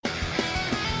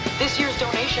This year's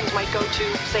donations might go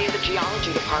to, say, the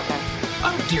geology department.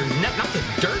 Oh dear, not the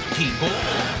dirt people.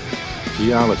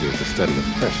 Geology is the study of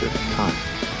pressure and time.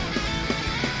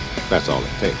 That's all it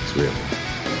takes, really.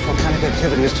 Volcanic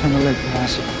activity has turned the lake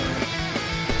massive.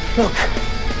 Look,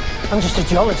 I'm just a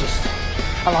geologist.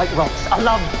 I like rocks. I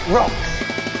love rocks.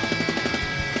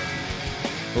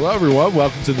 Hello, everyone.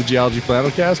 Welcome to the Geology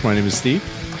Flannelcast. My name is Steve.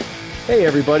 Hey,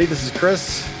 everybody. This is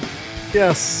Chris.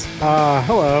 Yes.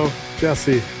 Hello,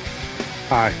 Jesse.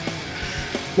 Hi.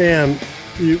 Man,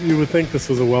 you would think this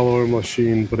was a well-oiled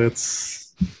machine, but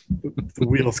it's the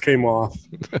wheels came off.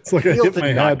 It's like I hit my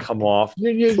head. Come off.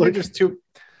 You're just too.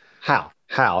 How?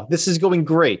 This is going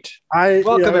great.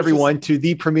 Welcome everyone to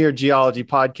the premier geology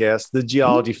podcast, the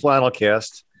Geology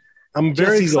Flannelcast. I'm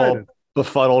very Jesse's excited. all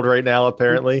befuddled right now.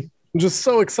 Apparently, I'm just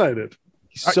so excited.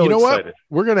 So you know excited. what?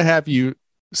 We're gonna have you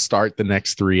start the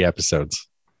next 3 episodes.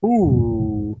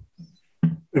 Ooh.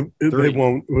 They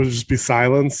won't. It will just be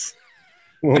silence.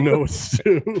 We'll know what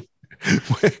to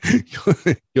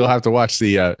do. You'll have to watch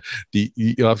you'll have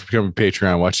to become a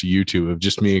Patreon, watch the YouTube of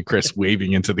just me and Chris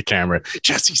waving into the camera.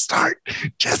 Jesse, start.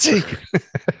 Jesse.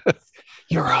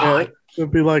 You're on. It'll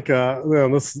be like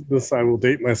this I will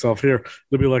date myself here.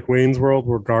 It'll be like Wayne's World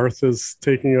where Garth is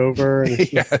taking over. And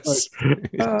it's Yes.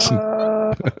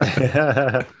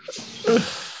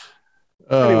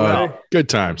 Anyway. Good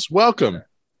times. Welcome.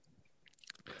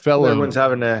 Fellow. Everyone's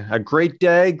having a great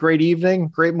day, great evening,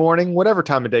 great morning, whatever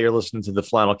time of day you're listening to the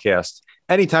Flannelcast.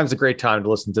 Anytime's a great time to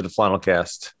listen to the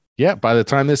Flannelcast. Yeah, by the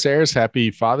time this airs, happy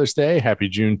Father's Day, happy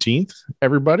Juneteenth,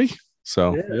 everybody.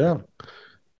 So Yeah.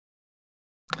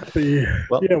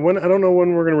 When I don't know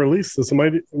when we're going to release this.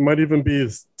 It might even be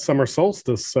summer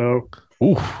solstice. So,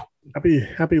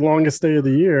 happy longest day of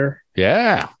the year.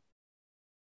 Yeah.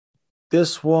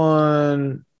 This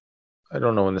one, I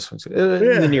don't know when this one's in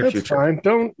the near future. Fine.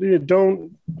 Don't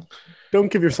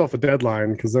give yourself a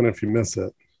deadline, because then if you miss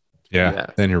it,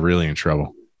 then you're really in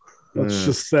trouble. Let's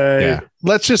just say,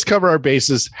 let's just cover our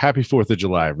bases. Happy 4th of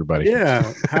July, everybody.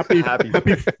 Yeah, happy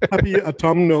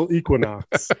autumnal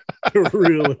equinox.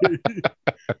 Really,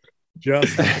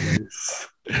 just nice.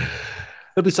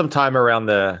 It'll be sometime around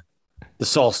the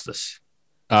solstice.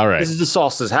 All right. This is the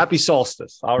solstice. Happy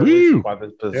solstice. I'll Woo! release by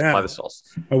the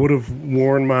solstice. I would have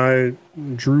worn my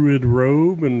druid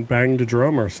robe and banged a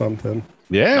drum or something.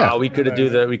 Yeah. We could do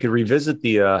that. We could revisit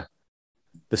the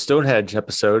Stonehenge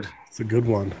episode. It's a good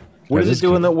one. What is it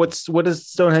doing? What is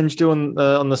Stonehenge doing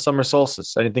on the summer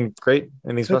solstice? Anything great?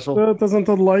 Anything special? Doesn't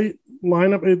the light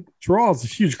line up? It draws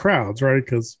huge crowds, right?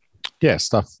 Because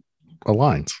stuff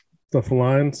aligns.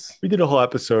 We did a whole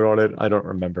episode on it. I don't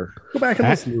remember. Go back and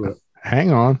listen to it.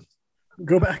 Hang on.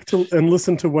 Go back and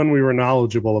listen to when we were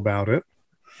knowledgeable about it.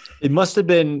 It must have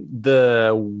been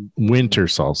the winter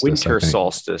solstice.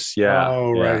 Solstice. Yeah.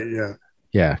 Oh, right. Yeah.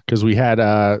 Yeah. Because we had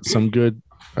some good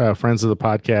friends of the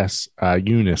podcast,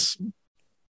 Eunice,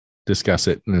 discuss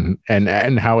it and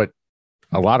how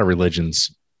a lot of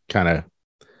religions kind of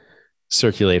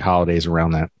circulate holidays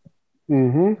around that.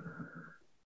 Mm-hmm.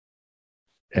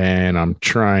 And I'm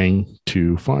trying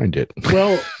to find it.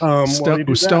 Well,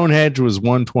 Stonehenge was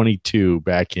 122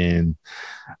 back in,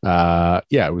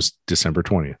 it was December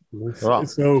 20th. Wow.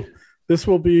 So this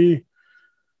will be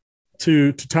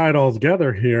to tie it all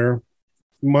together here.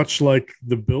 Much like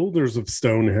the builders of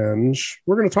Stonehenge,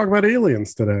 we're going to talk about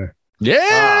aliens today.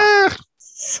 Yeah.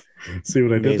 See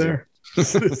what I did there?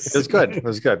 It was good. It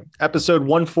was good. Episode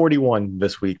 141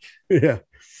 this week. Yeah.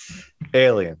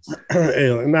 Aliens.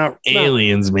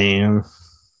 Aliens, man.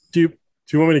 Do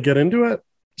you want me to get into it?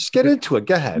 Just get into it.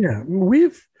 Go ahead. Yeah,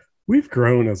 we've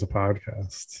grown as a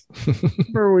podcast.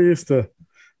 Remember, we used to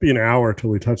be an hour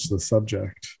till we touched the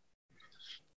subject.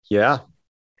 Yeah.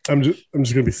 I'm just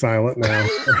gonna be silent now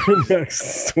for the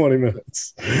next 20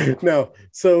 minutes. No,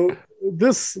 so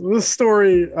this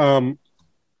story, I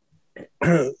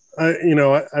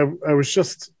was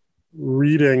just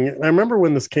reading. I remember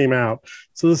when this came out.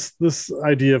 So this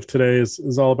idea of today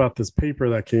is all about this paper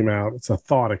that came out. It's a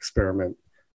thought experiment.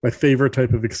 My favorite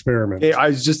type of experiment. Hey, I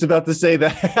was just about to say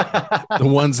that. The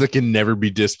ones that can never be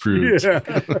disproved. Yeah.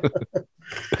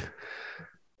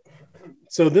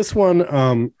 So this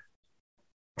one,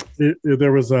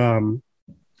 there was an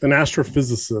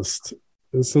astrophysicist.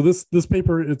 So this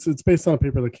paper, it's based on a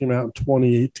paper that came out in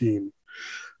 2018.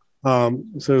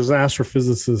 So there's an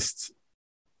astrophysicist.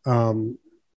 I'm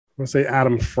gonna say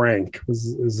Adam Frank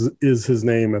is his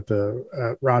name at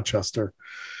Rochester.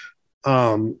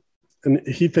 And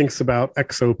he thinks about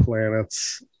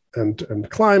exoplanets and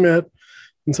climate.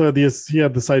 And so he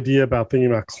had this idea about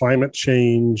thinking about climate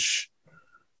change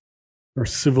or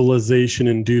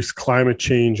civilization-induced climate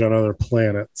change on other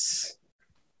planets.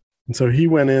 And so he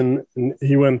went in and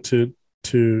he went to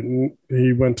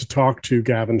talk to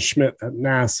Gavin Schmidt at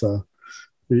NASA.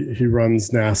 He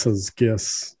runs NASA's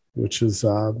GISS, which is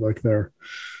like their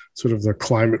sort of their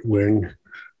climate wing.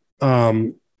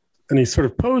 And he sort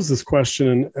of posed this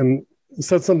question and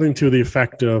said something to the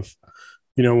effect of,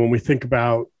 when we think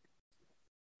about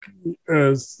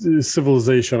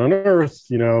civilization on Earth,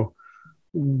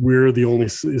 we're the only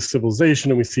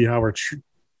civilization and we see how we're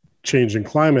changing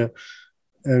climate.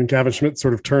 And Gavin Schmidt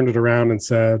sort of turned it around and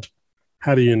said,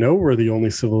 how do you know we're the only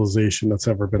civilization that's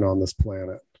ever been on this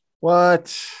planet?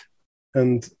 What?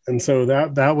 And so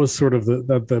that was sort of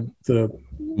the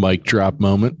mic drop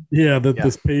moment. Yeah,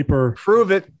 this paper.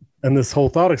 Prove it. And this whole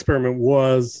thought experiment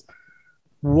was,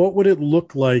 what would it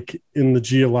look like in the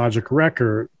geologic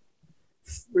record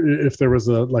if there was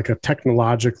a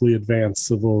technologically advanced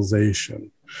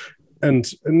civilization? And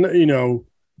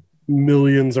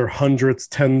millions or hundreds,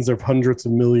 tens of hundreds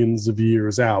of millions of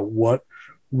years out, what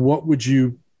would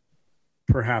you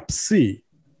perhaps see?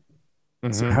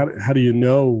 Mm-hmm. So how do you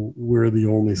know we're the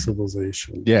only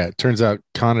civilization? Yeah, it turns out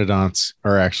conodonts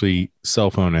are actually cell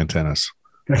phone antennas.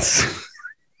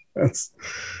 That's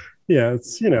you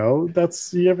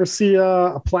ever see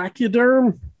a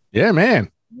placoderm? Yeah,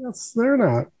 man. They're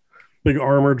not big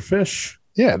armored fish.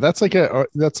 Yeah, that's like a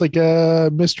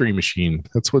mystery machine.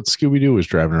 That's what Scooby-Doo was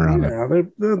driving around. Yeah,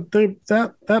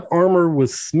 that armor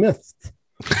was smithed.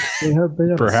 They had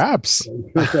perhaps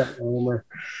that armor.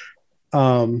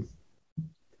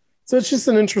 So it's just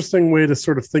an interesting way to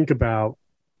sort of think about,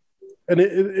 and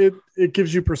it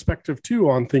gives you perspective too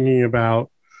on thinking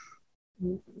about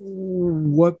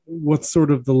what's sort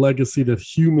of the legacy that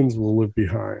humans will leave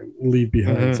behind.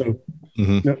 Mm-hmm.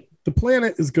 So the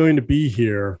planet is going to be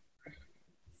here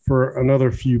for another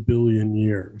few billion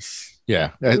years.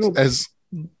 Yeah. Has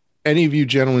any of you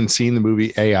gentlemen seen the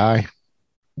movie AI?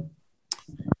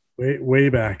 Way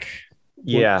back.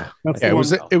 Yeah.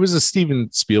 It was a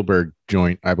Steven Spielberg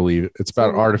joint, I believe. It's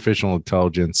about artificial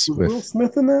intelligence. Was Will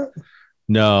Smith in that?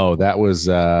 No, that was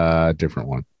a different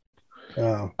one.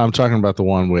 Oh. I'm talking about the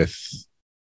one with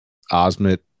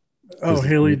Osment. Oh,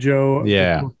 Haley Joe.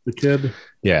 Yeah. The kid.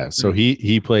 Yeah. So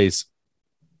he plays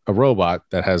a robot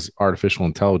that has artificial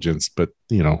intelligence, but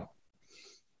kind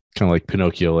of like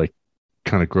Pinocchio,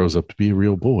 kind of grows up to be a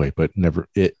real boy, but never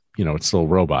it's still a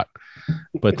robot.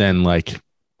 But then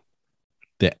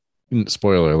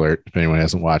spoiler alert, if anyone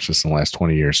hasn't watched this in the last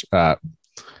 20 years,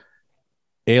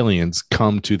 aliens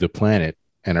come to the planet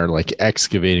and are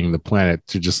excavating the planet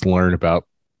to just learn about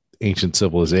ancient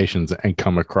civilizations and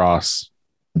come across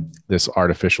this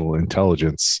artificial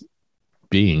intelligence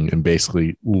being and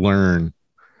basically learn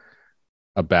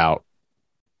about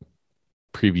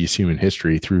previous human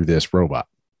history through this robot.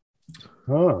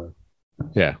 Oh,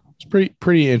 yeah. It's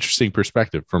pretty interesting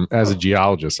perspective as a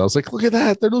geologist. I was like, look at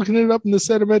that. They're looking it up in the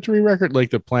sedimentary record.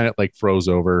 The planet froze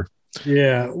over.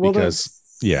 Yeah. Well, that's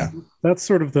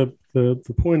sort of the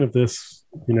point of this.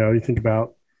 You think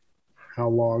about how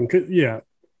long. Yeah.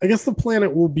 I guess the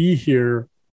planet will be here.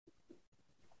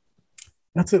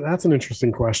 That's an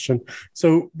interesting question.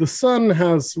 So the sun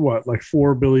has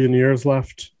 4 billion years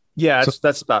left? Yeah,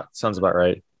 sounds about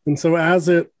right. And so as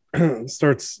it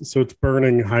starts, so it's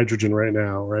burning hydrogen right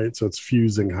now, right? So it's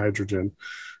fusing hydrogen,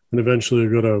 and eventually you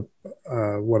go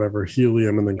to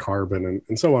helium and then carbon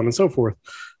and so on and so forth.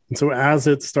 And so as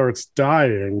it starts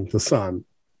dying, the sun,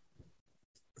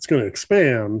 it's going to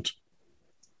expand,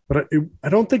 but I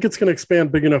don't think it's going to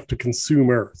expand big enough to consume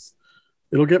Earth.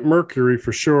 It'll get Mercury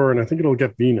for sure, and I think it'll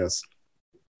get Venus,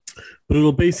 but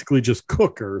it'll basically just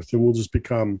cook Earth, and we'll just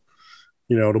become,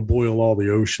 to boil all the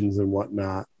oceans and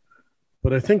whatnot.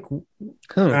 But I think,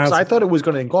 so I thought it was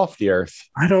going to engulf the Earth.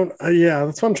 I don't.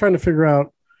 That's what I'm trying to figure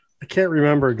out. I can't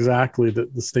remember exactly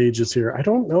the stages here. I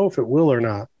don't know if it will or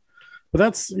not. But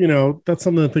that's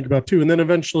something to think about too. And then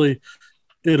eventually,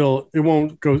 it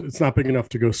won't go. It's not big enough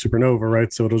to go supernova,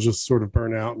 right? So it'll just sort of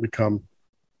burn out and become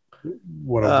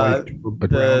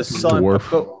the sun.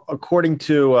 According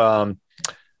to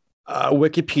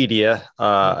Wikipedia,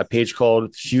 a page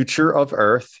called "Future of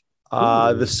Earth."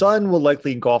 The sun will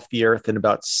likely engulf the Earth in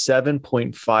about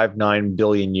 7.59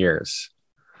 billion years.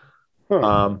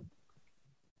 Huh.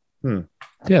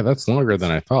 Yeah, that's longer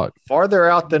than I thought. Farther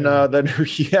out than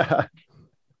yeah.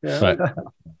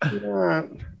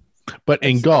 But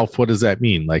engulf, what does that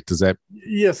mean? Does that?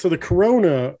 Yeah, so the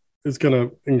corona is going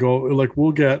to engulf.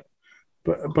 We'll get,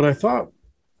 but I thought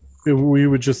we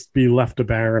would just be left a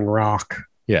barren rock.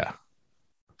 Yeah.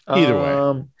 Either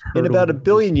way, in about 1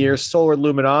 billion years, solar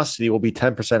luminosity will be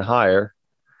 10% higher.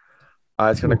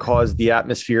 It's going to cause the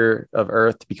atmosphere of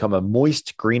Earth to become a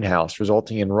moist greenhouse,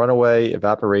 resulting in runaway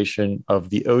evaporation of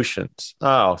the oceans.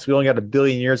 Oh, so we only got 1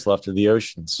 billion years left of the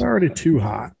oceans. It's already too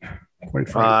hot, quite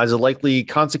frankly. As a likely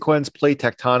consequence, plate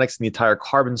tectonics and the entire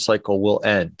carbon cycle will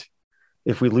end.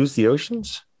 If we lose the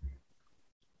oceans?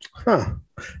 Huh.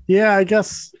 Yeah, I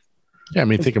guess. Yeah, I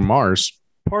mean, think of Mars.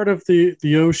 Part of the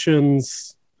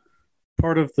oceans,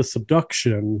 part of the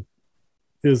subduction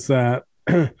is that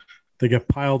they get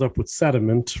piled up with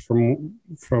sediment from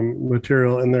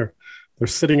material, and they're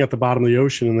sitting at the bottom of the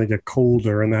ocean, and they get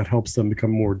colder, and that helps them become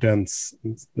more dense,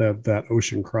 that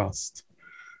ocean crust.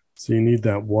 So you need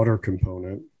that water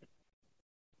component,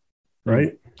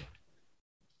 right?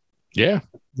 Yeah.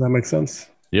 Does that make sense?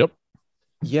 Yep.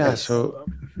 Yeah. Yes. So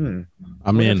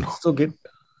I'm in. Still good.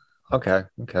 Okay.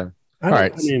 All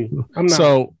right. I mean, I'm not.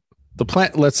 So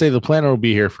let's say the planet will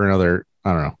be here for another,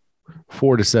 I don't know,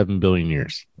 4 to 7 billion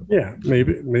years. Yeah,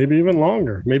 maybe even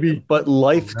longer. Maybe. But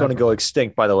life's going to go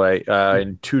extinct, by the way,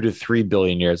 in 2 to 3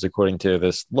 billion years, according to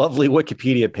this lovely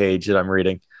Wikipedia page that I'm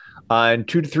reading. In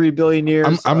 2 to 3 billion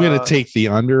years, I'm going to take the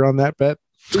under on that bet.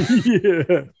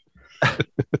 Yeah.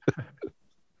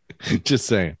 Just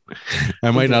saying,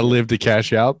 I might not live to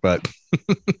cash out, but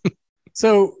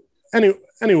So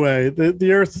anyway,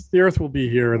 the Earth will be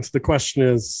here, and so the question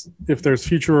is, if there's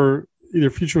future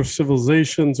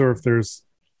civilizations, or if there's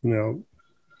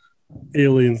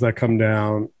aliens that come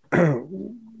down,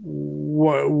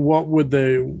 what would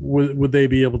they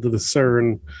be able to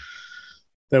discern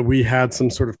that we had some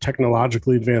sort of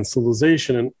technologically advanced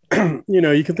civilization? And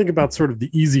you can think about sort of the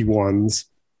easy ones,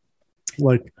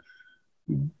 like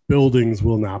buildings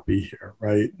will not be here,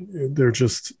 right? They're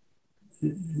just,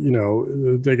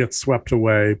 they get swept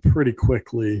away pretty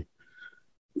quickly.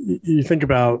 You think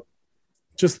about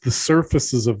just the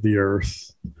surfaces of the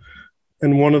Earth.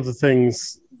 And one of the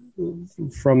things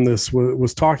from this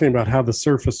was talking about how the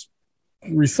surface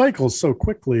recycles so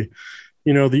quickly.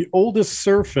 The oldest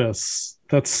surface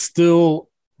that's still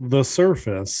the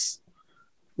surface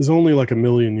is only like 1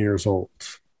 million years old.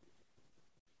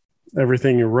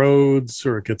 Everything erodes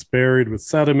or it gets buried with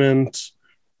sediment.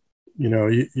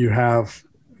 You have,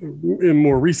 and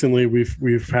more recently,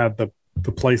 we've had the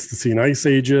Pleistocene ice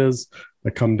ages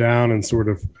that come down and sort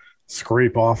of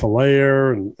scrape off a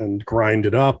layer and grind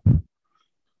it up.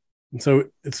 And so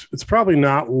it's probably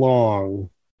not long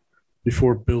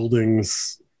before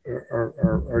buildings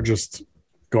are just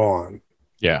gone.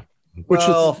 Yeah.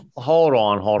 Hold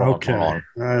on. Okay.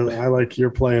 I like you're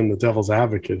playing the devil's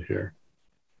advocate here.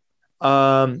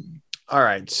 All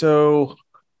right. So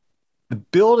the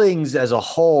buildings as a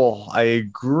whole, I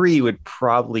agree, would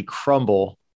probably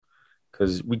crumble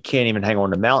because we can't even hang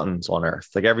on to mountains on Earth.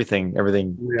 Like everything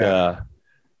erodes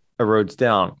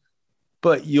down.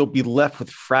 But you'll be left with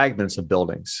fragments of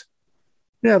buildings.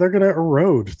 Yeah, they're going to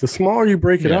erode. The smaller you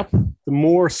break it up, the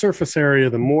more surface area,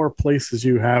 the more places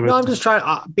you have. No, I'm just trying.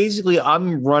 Basically,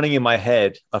 I'm running in my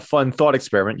head a fun thought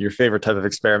experiment, your favorite type of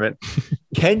experiment.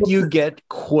 Can you get,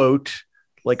 quote,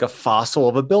 like a fossil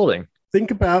of a building? Think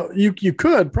about, you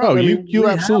could probably. Oh, you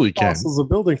absolutely can. Fossils of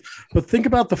buildings. But think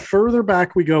about the further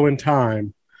back we go in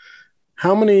time,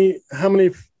 how many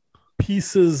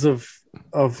pieces of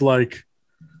like,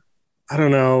 I don't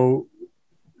know,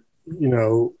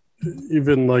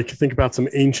 even like think about some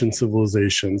ancient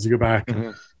civilizations. You go back,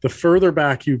 the further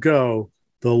back you go,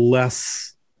 the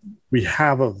less we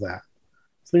have of that.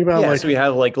 Think about so we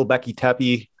have like Göbekli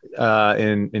Tepe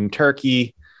in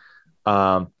Turkey,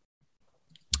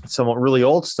 some really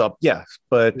old stuff. Yeah,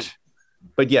 but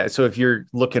yeah. So if you're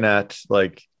looking at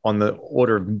like on the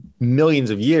order of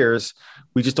millions of years,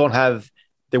 we just don't have.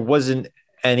 There wasn't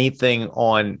anything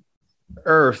on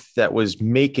Earth that was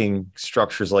making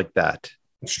structures like that.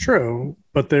 It's true,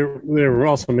 but they were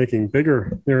also making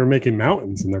bigger. They were making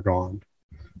mountains, and they're gone.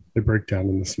 They break down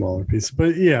into smaller pieces.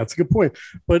 But yeah, it's a good point.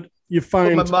 But you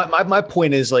find my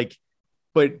point is like,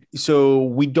 but so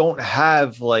we don't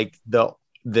have like the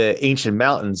ancient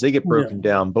mountains. They get broken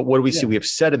down. But what do we see? We have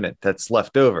sediment that's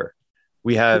left over.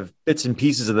 We have bits and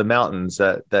pieces of the mountains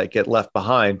that get left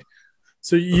behind.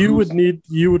 So you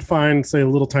would find, say, a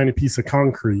little tiny piece of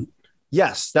concrete.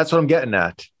 Yes, that's what I'm getting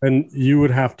at. And you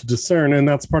would have to discern, and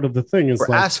that's part of the thing is like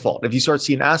asphalt. If you start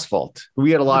seeing asphalt,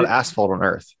 we had a lot of asphalt on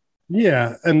Earth.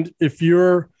 Yeah, and if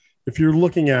you're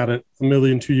looking at it 1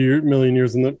 million, 2 million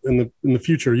years in the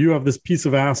future, you have this piece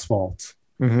of asphalt.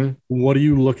 What are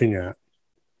you looking at?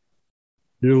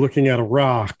 You're looking at a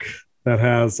rock that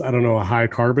has, I don't know, a high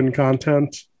carbon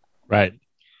content. Right.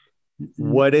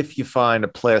 What if you find a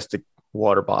plastic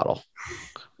water bottle?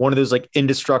 One of those like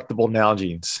indestructible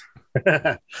Nalgene's.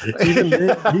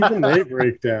 even they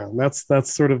break down.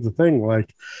 That's sort of the thing.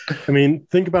 Like, I mean,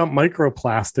 think about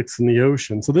microplastics in the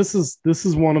ocean. So this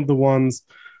is one of the ones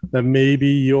that maybe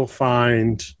you'll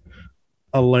find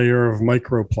a layer of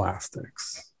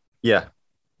microplastics. Yeah.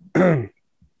 And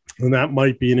that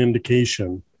might be an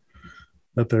indication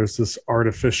that there's this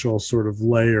artificial sort of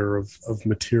layer of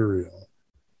material.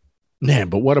 Man,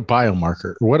 but what a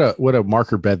biomarker. What a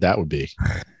marker bed that would be.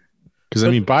 Because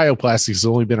I mean, bioplastics has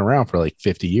only been around for like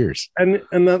 50 years. And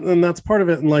that's part of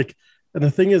it. And the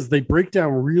thing is, they break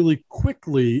down really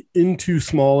quickly into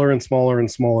smaller and smaller and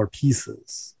smaller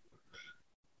pieces.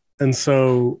 And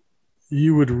so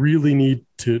you would really need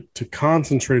to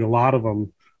concentrate a lot of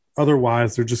them.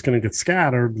 Otherwise, they're just going to get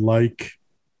scattered like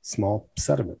small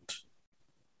sediment.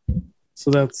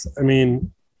 So that's, I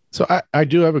mean. So I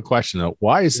do have a question, though.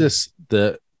 Why is this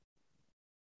the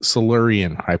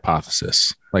Silurian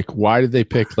hypothesis? Like, why did they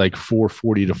pick like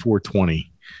 440 to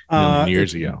 420 million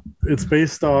years ago? It's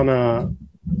based on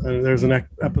there's an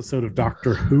episode of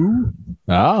Doctor Who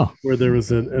where there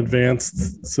was an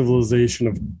advanced civilization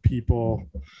of people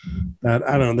that,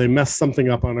 I don't know, they messed something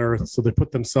up on Earth, so they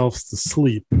put themselves to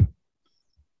sleep.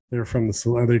 They were from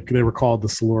they were called the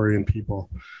Silurian people.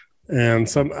 And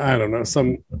I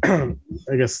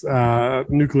guess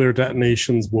nuclear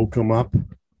detonations woke them up,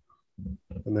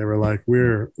 and they were like,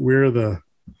 we're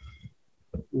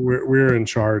in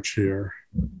charge here.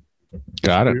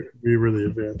 Got it. We really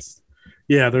advanced.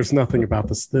 Yeah, there's nothing about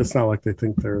this. It's not like they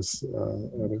think there's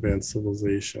an advanced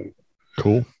civilization.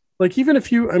 Cool. Like, even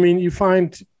if you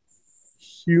find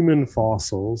human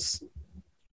fossils,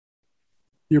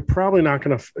 you're probably not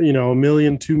going to, 1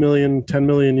 million, 2 million, 10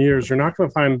 million years, you're not going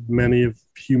to find many of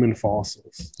human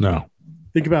fossils. No.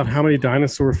 Think about how many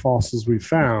dinosaur fossils we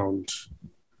found,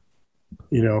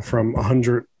 from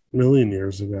 100 million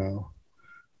years ago.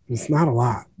 It's not a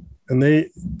lot. And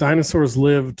dinosaurs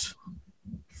lived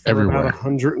everywhere, about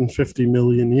 150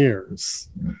 million years.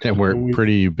 And we're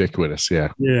pretty ubiquitous.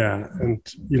 Yeah. Yeah. And,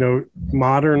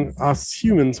 modern us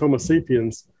humans, Homo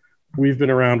sapiens, we've been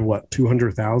around,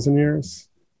 200,000 years?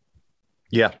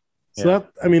 Yeah. So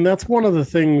that's one of the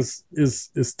things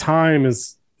is time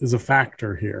is a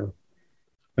factor here.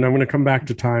 And I'm going to come back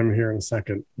to time here in a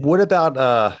second. What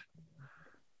about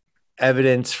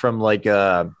evidence from like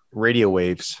radio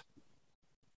waves?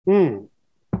 Oh,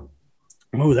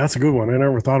 that's a good one. I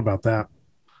never thought about that.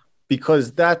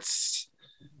 Because that's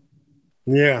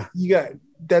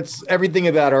everything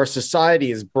about our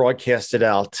society is broadcasted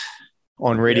out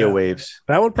on radio waves.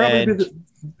 That would probably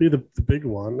be the big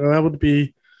one. That would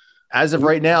be, as of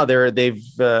right now, they've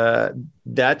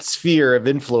that sphere of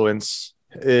influence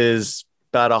is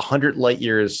about 100 light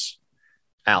years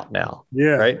out now.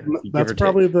 Yeah, right. That's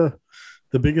probably the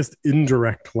biggest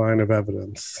indirect line of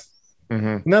evidence.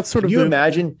 Mm-hmm. And that's sort Can of. you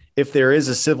imagine if there is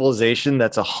a civilization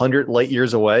that's 100 light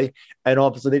years away, and all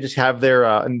of a sudden they just have their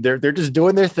and they're just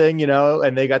doing their thing,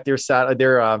 and they got with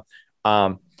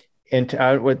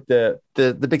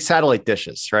the big satellite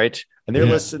dishes, right? And they're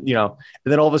listening, and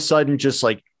then all of a sudden, just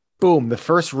like boom, the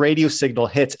first radio signal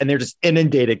hits, and they're just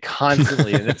inundated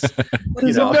constantly, and it's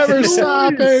never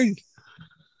stopping.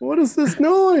 What is this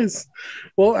noise?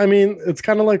 Well, I mean, it's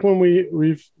kind of like when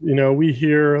we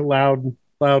hear loud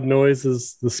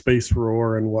noises, the space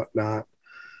roar and whatnot.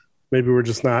 Maybe we're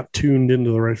just not tuned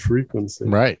into the right frequency.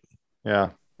 Right.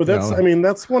 Yeah. But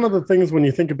that's one of the things when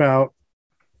you think about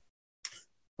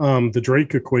the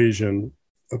Drake equation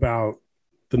about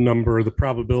the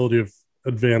probability of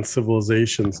advanced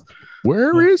civilizations.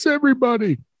 Where is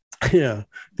everybody? Yeah.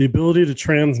 The ability to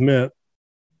transmit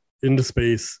into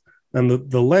space and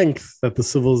the length that the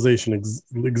civilization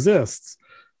exists.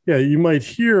 Yeah. You might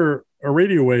hear a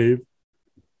radio wave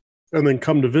and then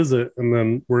come to visit, and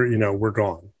then we're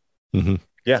gone. Mm-hmm.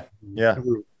 Yeah.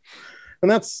 And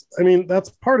that's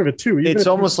part of it too. It's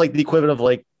almost like the equivalent of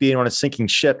like being on a sinking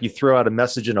ship. You throw out a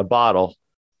message in a bottle.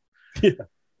 Yeah.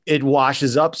 It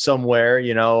washes up somewhere,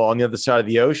 on the other side of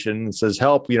the ocean and says,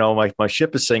 help, my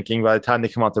ship is sinking. By the time they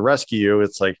come out to rescue you,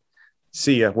 it's like,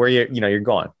 see ya, where you're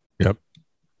gone. Yep.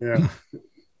 Yeah.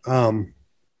 And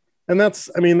that's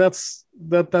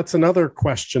another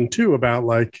question too, about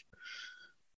like,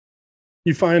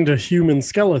 you find a human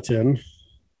skeleton.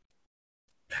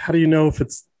 How do you know if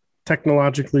it's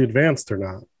technologically advanced or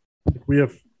not? We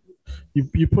have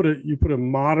you put a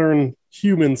modern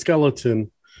human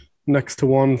skeleton next to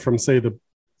one from, say, the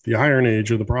Iron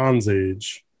Age or the Bronze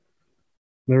Age.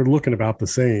 They're looking about the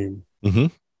same. Mm-hmm.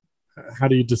 How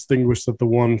do you distinguish that the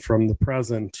one from the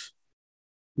present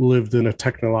lived in a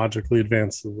technologically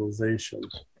advanced civilization?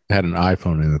 Had an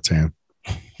iPhone in its hand.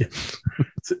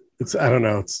 It's I don't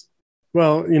know.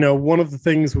 Well, one of the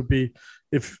things would be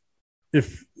if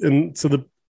and so the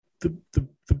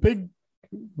big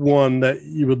one that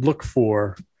you would look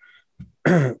for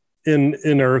in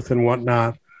Earth and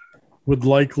whatnot would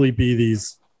likely be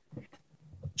these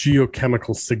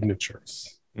geochemical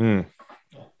signatures. And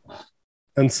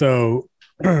so,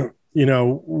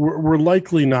 we're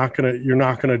likely you're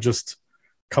not gonna just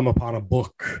come upon a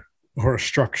book or a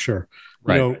structure.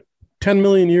 Right. 10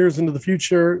 million years into the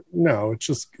future, no,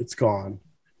 it's gone.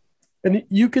 And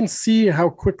you can see how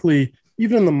quickly,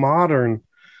 even in the modern,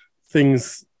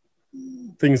 things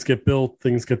get built,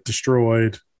 things get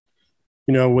destroyed.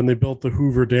 When they built the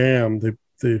Hoover Dam, they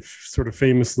sort of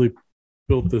famously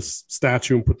built this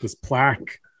statue and put this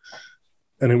plaque,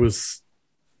 and it was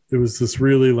this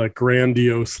really like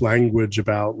grandiose language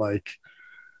about like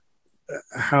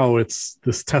how it's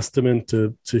this testament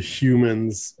to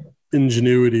humans'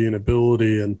 ingenuity and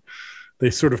ability, and they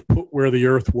sort of put where the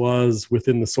Earth was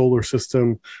within the solar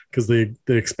system because they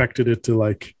expected it to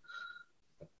like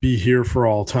be here for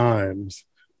all times.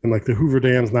 And like the Hoover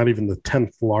Dam's not even the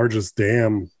 10th largest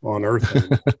dam on Earth.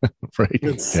 Right.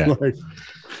 It's it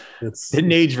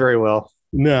didn't age very well.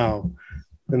 No.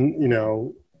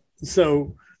 And,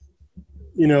 so,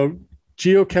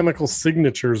 geochemical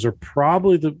signatures are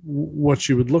probably what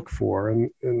you would look for.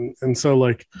 And so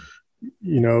like,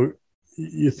 you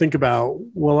think about,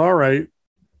 well, all right,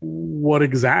 what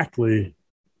exactly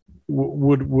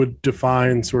would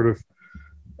define sort of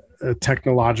a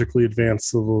technologically advanced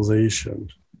civilization?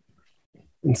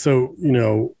 And so,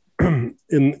 in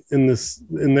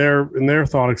their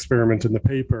thought experiment in the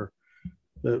paper,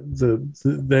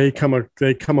 they come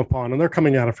upon, and they're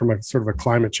coming at it from a sort of a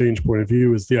climate change point of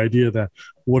view, is the idea that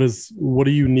what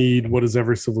do you need? What does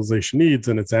every civilization needs?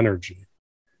 And it's energy.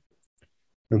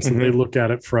 And so they look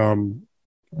at it from,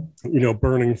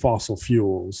 burning fossil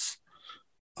fuels.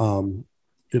 I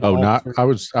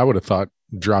would have thought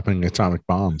dropping atomic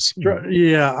bombs.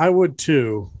 Yeah, I would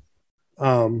too.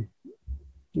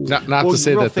 Not to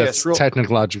say that that's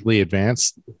technologically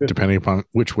advanced, depending upon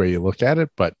which way you look at it,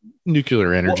 but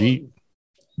nuclear energy. Well,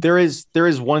 there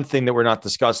is one thing that we're not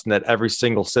discussing that every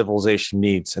single civilization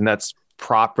needs, and that's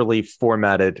properly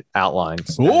formatted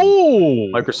outlines.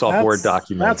 Microsoft Word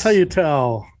documents. That's how you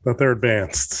tell that they're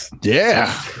advanced.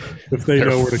 Yeah. If they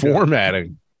know where to formatting.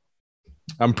 Go.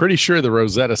 I'm pretty sure the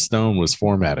Rosetta Stone was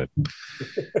formatted.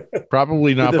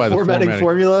 Probably not by the formatting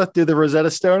formula. Do the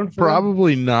Rosetta Stone?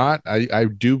 Probably not. I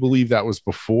do believe that was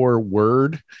before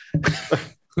Word.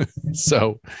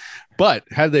 So, but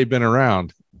had they been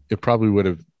around, it probably would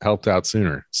have helped out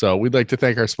sooner. So we'd like to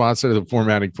thank our sponsor, the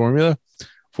Formatting Formula,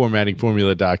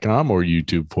 formattingformula.com or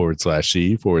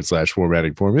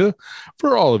YouTube/C/formatting formula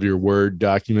for all of your Word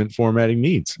document formatting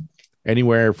needs.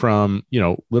 Anywhere from,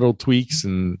 little tweaks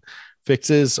and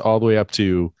fixes all the way up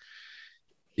to,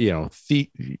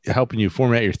 helping you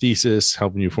format your thesis,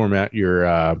 helping you format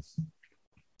your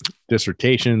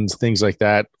dissertations, things like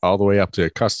that, all the way up to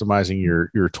customizing your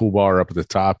toolbar up at the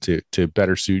top to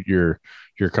better suit your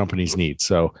company's needs.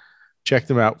 So check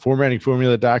them out,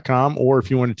 formattingformula.com, or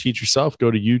if you want to teach yourself, go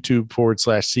to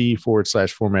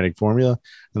YouTube/C/formatting formula.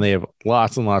 And they have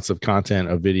lots and lots of content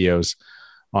of videos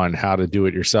on how to do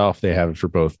it yourself. They have it for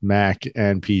both Mac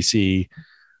and PC,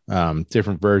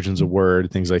 different versions of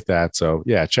Word, things like that. So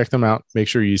yeah, check them out. Make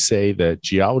sure you say the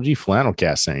Geology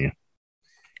Flannelcast sent you.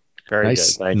 Very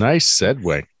nice, good. Nice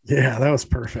segue. Yeah, that was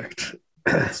perfect.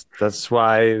 That's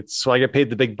why I get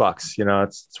paid the big bucks.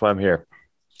 That's why I'm here.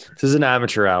 This is an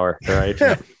amateur hour, right?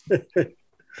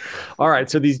 All right.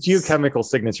 So these geochemical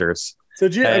signatures. So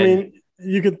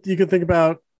you could think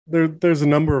about there's a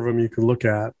number of them you could look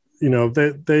at.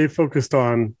 They focused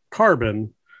on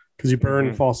carbon because you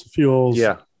burn fossil fuels.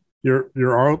 Yeah.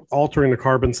 You're altering the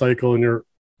carbon cycle, and you're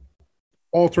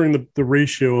altering the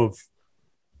ratio of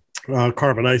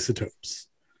carbon isotopes.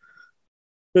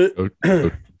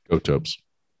 Go-topes.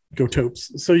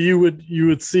 So you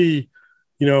would see,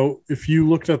 if you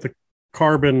looked at the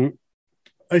carbon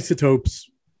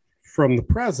isotopes from the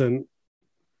present,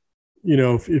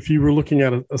 if you were looking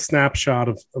at a snapshot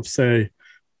of say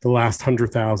the last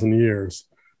 100,000 years,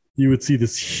 you would see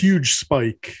this huge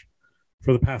spike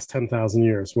for the past 10,000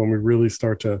 years when we really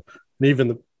start to, and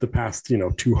even the past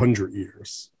 200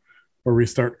 years, where we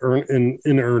start in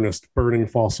earnest burning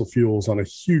fossil fuels on a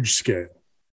huge scale.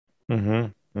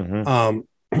 And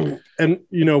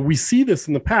we see this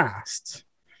in the past.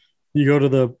 You go to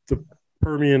the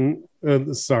Permian,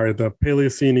 the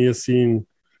Paleocene, Eocene,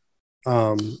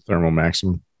 thermal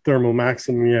maximum,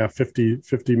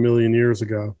 50 million years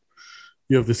ago.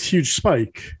 You have this huge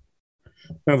spike.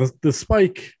 Now the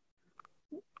spike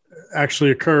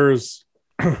actually occurs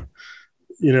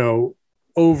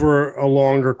over a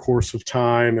longer course of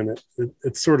time, and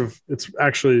it's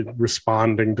actually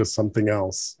responding to something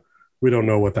else. We don't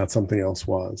know what that something else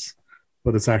was,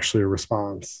 but it's actually a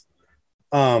response.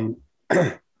 But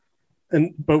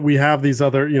we have these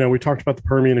other, we talked about the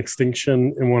Permian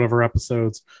extinction in one of our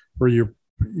episodes, where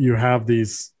you have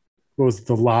these, what was it,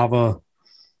 the lava,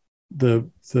 the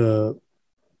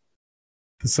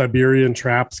Siberian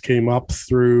traps came up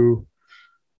through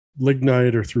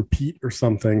lignite or through peat or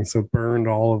something, so burned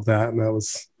all of that, and that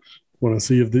was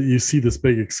you see this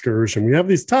big excursion. We have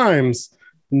these times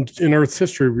in Earth's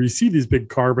history where you see these big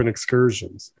carbon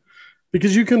excursions,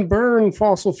 because you can burn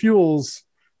fossil fuels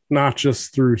not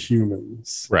just through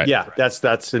humans. Right. Yeah,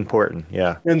 that's important.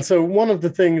 Yeah. And so one of the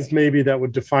things maybe that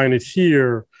would define it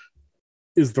here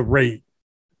is the rate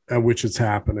at which it's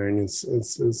happening.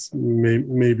 It's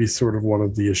maybe sort of one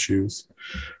of the issues.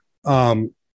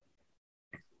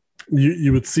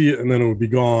 You would see it and then it would be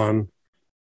gone,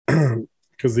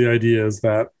 because the idea is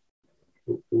that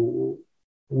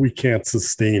we can't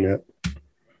sustain it.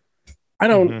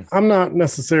 I'm not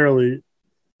necessarily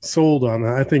sold on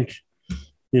that. I think,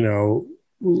 I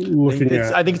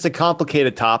think it's a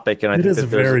complicated topic, and I think it is a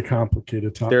very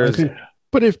complicated topic.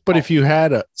 But if you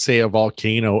had a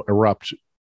volcano erupt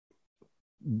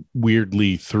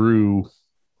weirdly through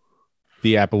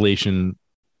the Appalachian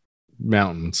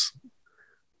Mountains,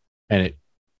 and it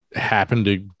happened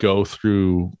to go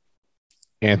through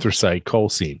anthracite coal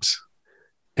seams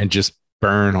and just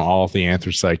burn all of the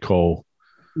anthracite coal,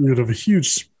 you'd have a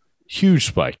huge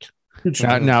spike.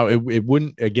 Now it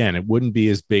wouldn't be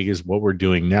as big as what we're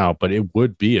doing now, but it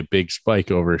would be a big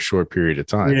spike over a short period of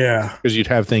time. Yeah, because you'd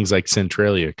have things like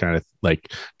Centralia, kind of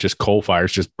like just coal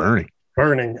fires just burning.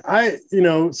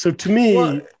 So to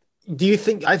me, do you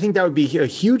think? I think that would be a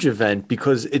huge event,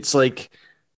 because it's like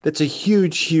that's a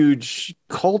huge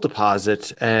coal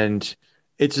deposit, and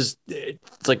it's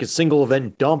like a single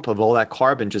event dump of all that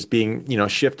carbon just being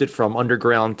shifted from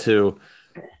underground to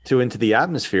into the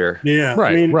atmosphere. Yeah,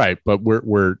 right. But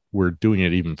we're doing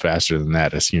it even faster than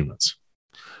that as humans.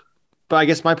 But I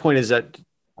guess my point is that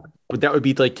would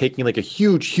be like taking like a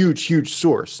huge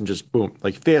source and just boom,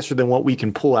 like faster than what we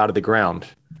can pull out of the ground.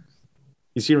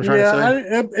 You see what I'm trying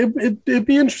to say? It'd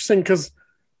be interesting, because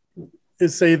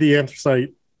say the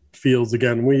anthracite fields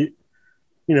again,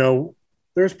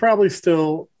 there's probably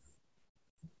still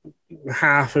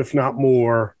half, if not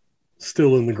more,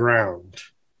 still in the ground.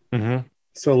 Mm-hmm.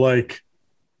 So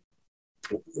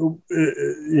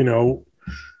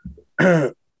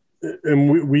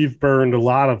and we've burned a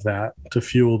lot of that to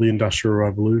fuel the Industrial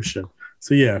Revolution.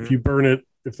 So yeah, if you burn it,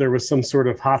 if there was some sort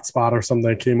of hotspot or something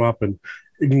that came up and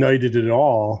ignited it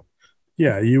all,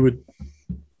 yeah, you would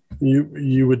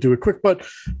do it quick. But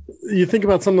you think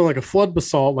about something like a flood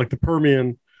basalt, like the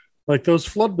Permian, like those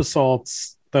flood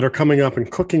basalts that are coming up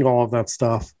and cooking all of that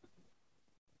stuff,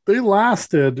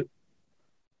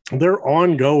 they're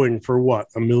ongoing for what,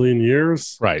 1 million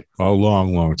years? Right. A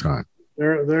long time.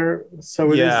 It's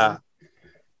a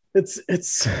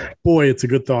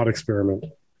good thought experiment.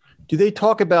 Do they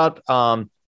talk about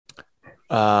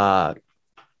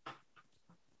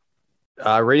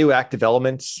radioactive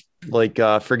elements, like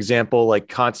for example, like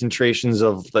concentrations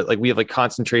of like we have like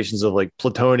concentrations of like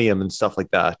plutonium and stuff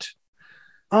like that,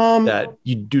 that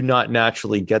you do not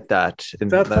naturally get that in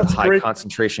that high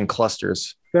concentration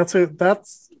clusters? That's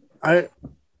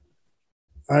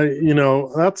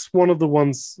one of the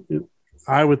ones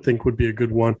I would think would be a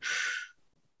good one.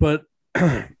 But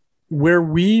where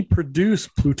we produce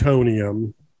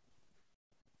plutonium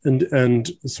and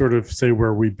sort of say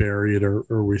where we bury it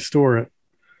or we store it,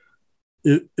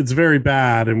 it's very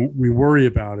bad and we worry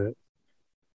about it.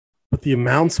 But the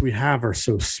amounts we have are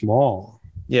so small.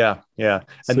 Yeah. And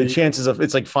so the chances of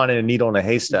it's like finding a needle in a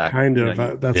haystack. Kind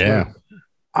of. That's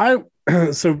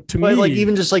so to me, like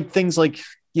even just like things like,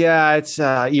 yeah, it's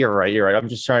you're right. I'm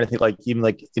just trying to think like even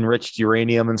like enriched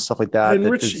uranium and stuff like that.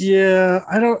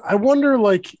 I wonder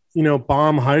like,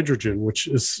 bomb hydrogen, which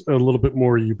is a little bit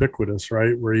more ubiquitous,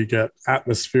 right? Where you get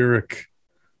atmospheric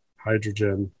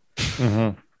hydrogen.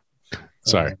 Mm-hmm.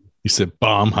 Sorry, you said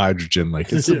bomb hydrogen,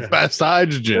 like it's the best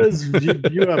hydrogen.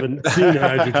 You haven't seen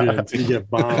hydrogen until you get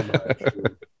bomb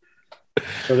hydrogen.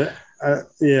 But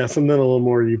something a little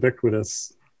more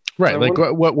ubiquitous. Right, like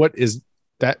what is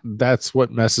that? That's what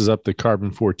messes up the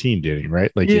carbon-14 dating, right?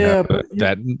 Like you have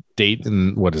that date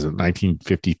in what is it,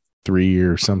 1953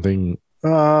 or something?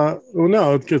 Well,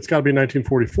 no, it's got to be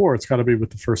 1944. It's got to be with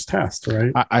the first test,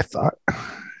 right? I thought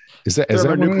is that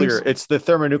thermonuclear? It's the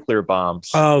thermonuclear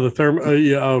bombs. Oh,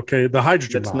 the okay. The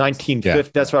hydrogen. That's 1950. Yeah.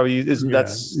 That's why we use.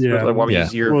 That's why we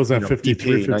use year. What was that?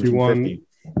 53, 51,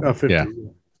 50. Yeah.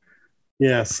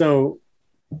 Yeah. So,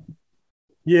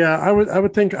 yeah, I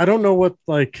would think, I don't know what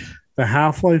like the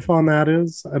half-life on that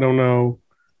is. I don't know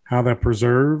how that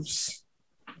preserves,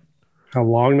 how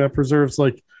long that preserves.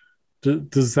 Like,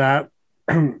 does that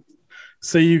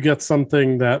say you get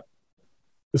something that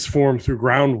is formed through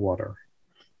groundwater?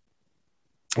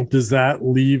 Does that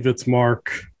leave its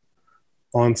mark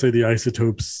on, say, the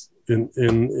isotopes in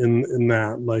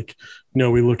that? Like,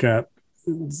 we look at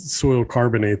soil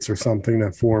carbonates or something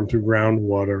that form through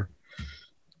groundwater.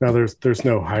 Now there's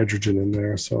no hydrogen in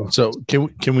there. So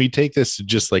can we take this to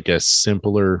just like a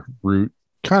simpler route,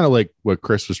 kind of like what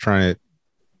Chris was trying to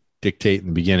dictate in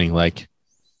the beginning? Like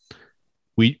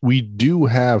we do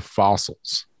have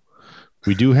fossils,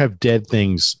 we do have dead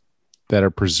things that are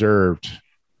preserved,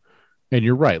 and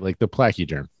you're right, like the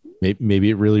placoderm. Maybe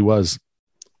it really was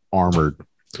armored.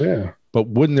 Yeah, but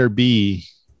wouldn't there be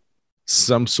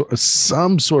some sort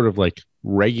of like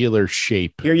regular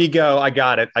shape? Here you go. I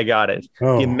got it.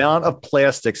 Oh. The amount of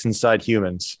plastics inside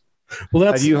humans. Well,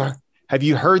 that's have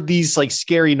you heard these like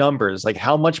scary numbers? Like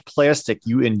how much plastic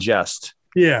you ingest?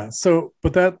 yeah. So,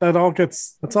 but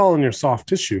that's all in your soft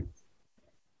tissue,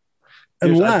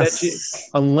 unless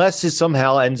it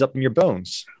somehow ends up in your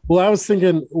bones. Well, what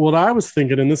I was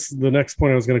thinking, and this is the next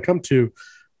point I was going to come to,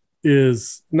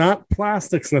 is not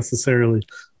plastics necessarily,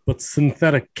 but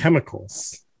synthetic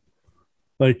chemicals.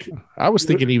 Like, I was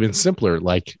thinking even simpler.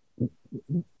 Like,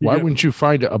 why wouldn't you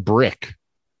find a brick?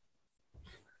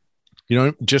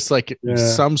 Just like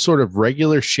some sort of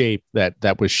regular shape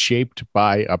that was shaped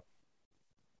by a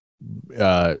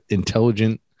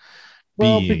intelligent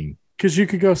being. Because you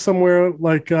could go somewhere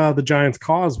like the Giant's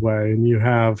Causeway, and you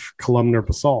have columnar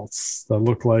basalts that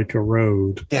look like a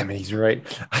road. Damn it, he's right.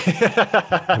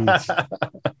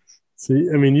 See,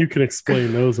 I mean, you can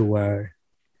explain those away.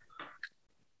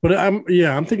 But I'm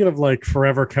thinking of like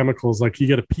forever chemicals. Like you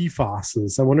get a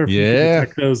PFASs. I wonder if you can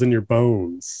detect those in your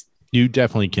bones. You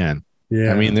definitely can.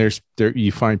 Yeah, I mean,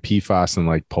 you find PFAS in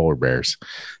like polar bears.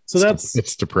 So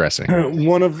it's depressing.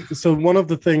 One of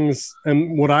the things,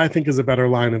 and what I think is a better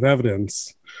line of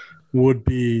evidence would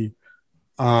be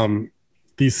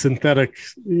these synthetic.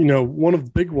 One of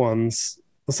the big ones,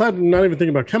 aside from not even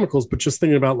thinking about chemicals, but just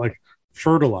thinking about like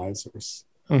fertilizers.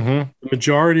 Mm-hmm. The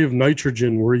majority of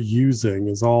nitrogen we're using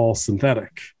is all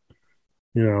synthetic.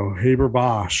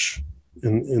 Haber-Bosch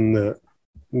in the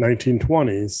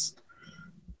 1920s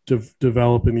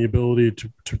developing the ability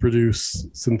to produce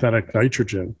synthetic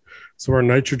nitrogen. So our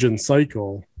nitrogen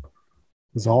cycle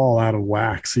is all out of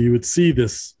whack. So you would see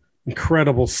this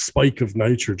incredible spike of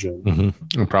nitrogen.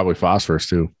 Mm-hmm. And probably phosphorus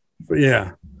too. But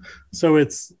yeah. So and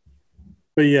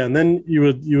then you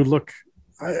would look,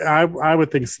 I would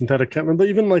think synthetic chemical, but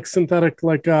even like synthetic,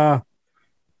 like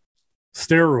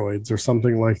steroids or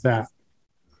something like that.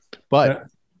 But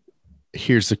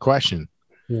here's the question.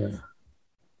 Yeah.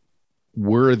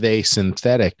 Were they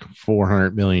synthetic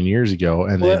 400 million years ago,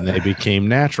 and then they became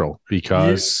natural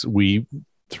because we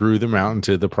threw them out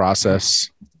into the process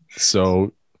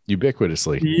so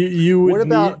ubiquitously? You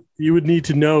would need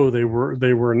to know they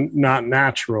were not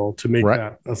natural to make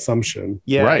that assumption.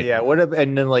 Yeah, right. Yeah.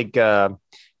 And then like you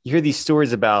hear these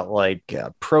stories about like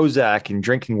Prozac and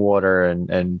drinking water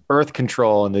and birth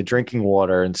control and the drinking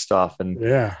water and stuff. And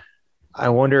yeah, I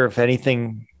wonder if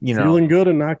anything, feeling good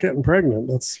and not getting pregnant.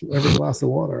 That's every glass of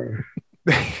water.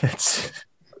 That's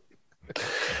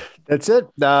it.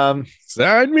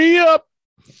 Sign me up.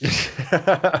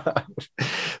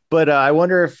 But I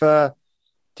wonder if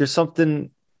there's something.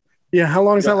 Yeah, how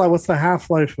long is that? Like, what's the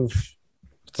half-life of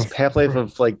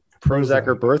like Prozac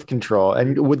or birth control?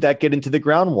 And would that get into the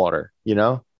groundwater?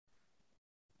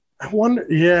 I wonder.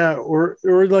 Yeah, or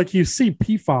like you see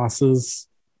PFASs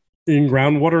in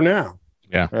groundwater now.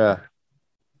 Yeah.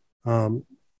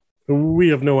 We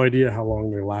have no idea how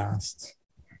long they last.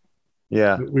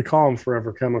 Yeah, we call them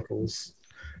forever chemicals.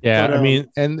 Yeah, but, I mean,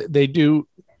 and they do.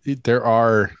 There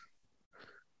are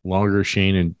longer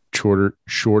chain and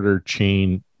shorter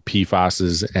chain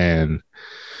PFASs, and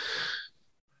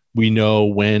we know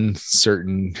when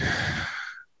certain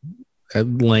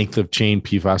length of chain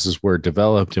PFASs were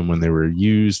developed and when they were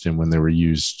used,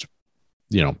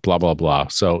 blah blah blah.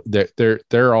 So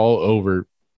they're all over.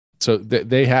 So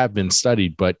they have been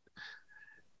studied, but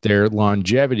their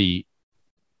longevity,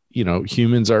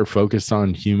 humans are focused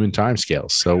on human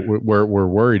timescales. So we're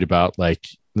worried about like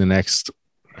the next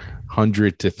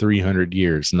 100 to 300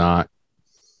 years, not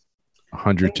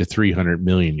 100 to 300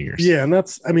 million years. Yeah. And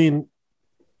that's, I mean,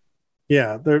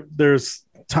 yeah, there's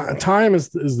time is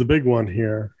the big one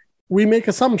here. We make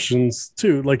assumptions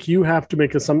too. Like you have to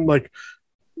make like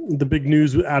the big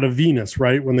news out of Venus,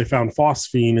 right? When they found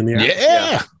phosphine in the atmosphere.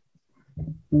 Yeah.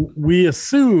 We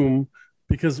assume,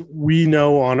 because we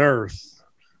know on Earth,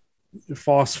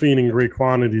 phosphine in great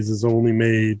quantities is only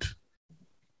made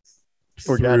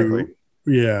Organically.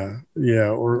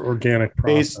 Or organic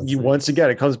processing. Once again,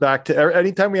 it comes back to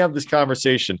anytime we have this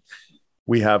conversation,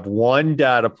 we have one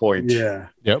data point. Yeah.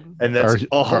 Yep. And that's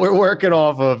all we're working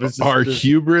off of. Is Our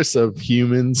hubris of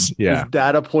humans. Yeah. This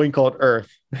data point called Earth.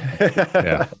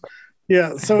 Yeah.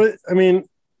 Yeah. So,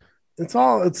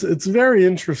 it's very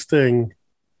interesting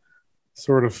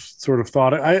sort of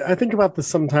thought. I think about this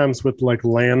sometimes with like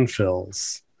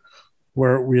landfills,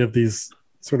 where we have these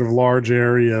sort of large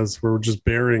areas where we're just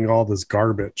burying all this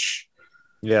garbage.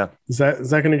 Yeah. Is that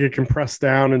going to get compressed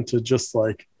down into just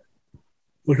like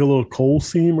a little coal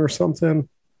seam or something?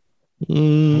 How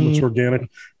much organic?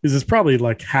 Because it's probably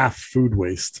like half food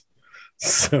waste.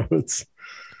 So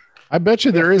I bet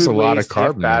you there is a lot of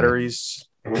carbon batteries.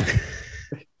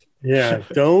 Yeah,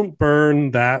 don't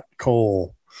burn that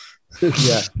coal.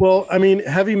 Yeah. Well, I mean,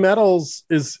 heavy metals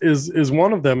is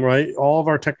one of them, right? All of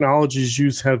our technologies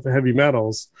use heavy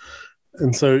metals,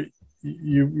 and so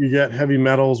you get heavy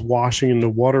metals washing into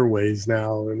waterways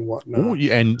now and whatnot. Ooh,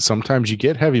 and sometimes you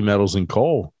get heavy metals in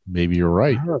coal. Maybe you're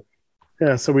right.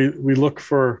 Yeah, so we look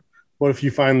for, what if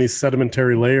you find these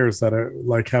sedimentary layers that are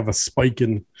like have a spike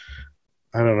in,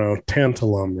 I don't know,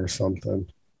 tantalum or something.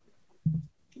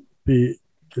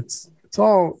 It's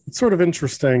sort of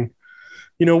interesting.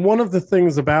 You know, one of the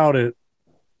things about it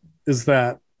is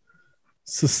that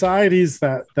societies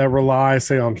that rely,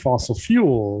 say, on fossil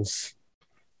fuels,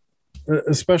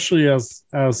 especially as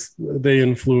they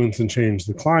influence and change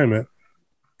the climate,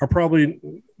 are probably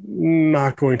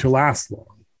not going to last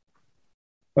long.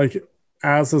 Like,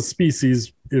 as a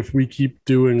species, if we keep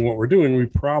doing what we're doing, we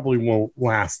probably won't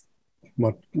last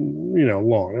much,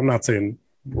 long. I'm not saying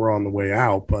we're on the way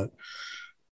out, but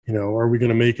are we going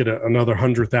to make it another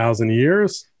 100,000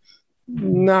 years?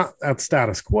 Not at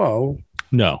status quo.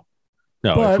 No.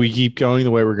 If we keep going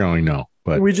the way we're going, no.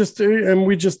 But we just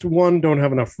one, don't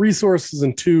have enough resources,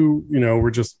 and two,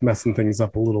 we're just messing things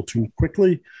up a little too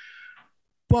quickly.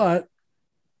 But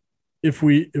if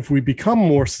we become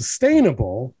more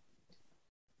sustainable,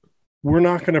 we're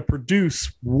not going to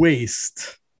produce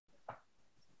waste,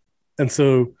 and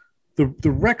so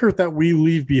the record that we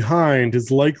leave behind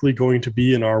is likely going to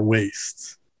be in our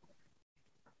waste.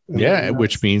 Yeah,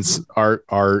 which means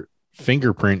our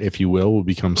fingerprint, if you will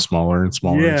become smaller and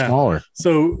smaller and smaller.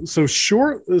 So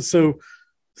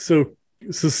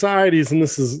societies, and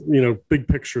this is, big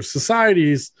picture,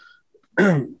 societies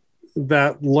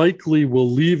that likely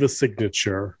will leave a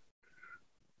signature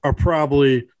are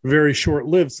probably very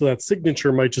short-lived. So that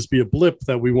signature might just be a blip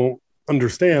that we won't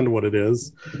understand what it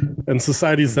is. And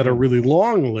societies that are really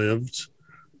long-lived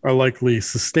are likely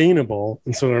sustainable,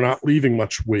 and so they're not leaving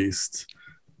much waste.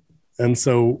 And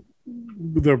so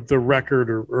the record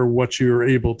or what you're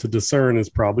able to discern is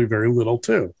probably very little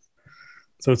too.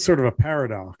 So it's sort of a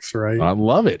paradox, right? I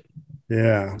love it.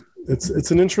 Yeah.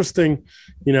 It's an interesting,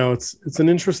 it's an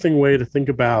interesting way to think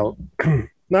about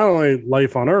not only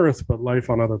life on Earth, but life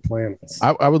on other planets.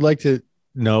 I would like to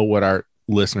know what our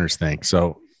listeners think.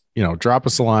 So, drop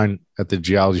us a line at the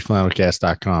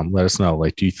geologyflannelcast.com. Let us know.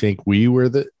 Like, do you think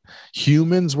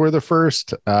humans were the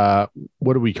first, what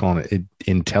are we calling it?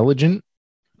 Intelligent?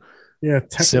 Yeah.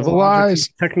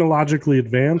 Civilized? Technologically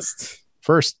advanced.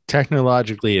 First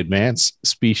technologically advanced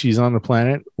species on the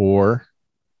planet? Or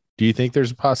do you think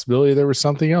there's a possibility there was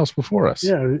something else before us?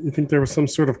 Yeah. You think there was some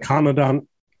sort of Conodont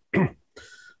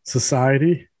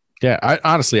society? Yeah.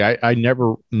 I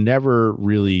never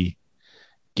really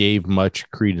gave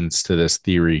much credence to this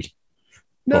theory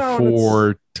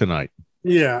before tonight.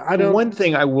 Yeah, I don't. One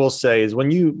thing I will say is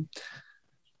when you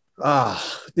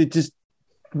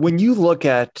look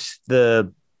at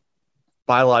the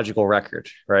biological record,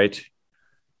 right?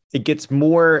 It gets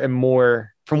more and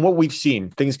more, from what we've seen,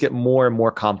 things get more and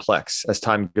more complex as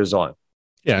time goes on.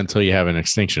 Yeah, until you have an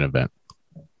extinction event.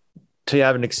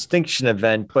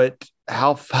 But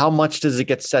how much does it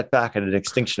get set back at an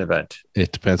extinction event?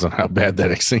 It depends on how bad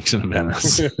that extinction event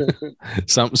is.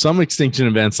 Some extinction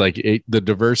events, like the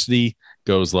diversity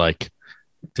goes like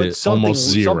to almost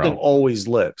zero. Something always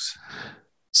lives.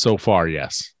 So far,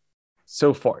 yes.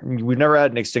 So far, we've never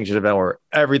had an extinction event where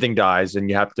everything dies and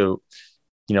you have to,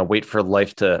 wait for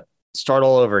life to start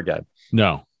all over again.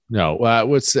 No.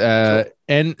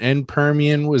 And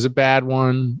Permian was a bad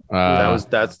one.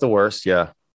 That's the worst. Yeah.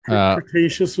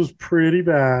 Cretaceous was pretty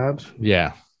bad.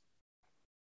 Yeah.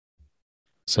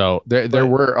 So there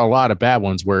were a lot of bad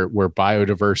ones where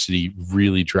biodiversity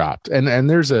really dropped. And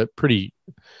there's a pretty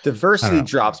diversity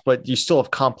drops, but you still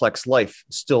have complex life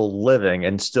still living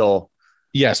and still.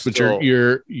 Yes, but still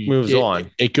you're moves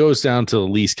on. It goes down to the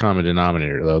least common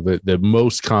denominator, though. The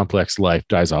most complex life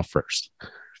dies off first.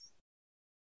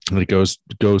 And it goes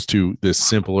to the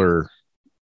simpler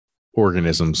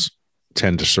organisms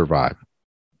tend to survive.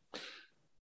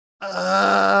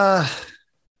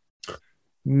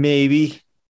 Maybe,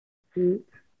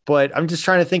 but I'm just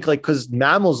trying to think, like, because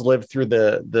mammals live through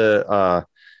the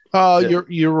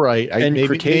You're right.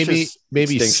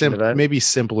 Maybe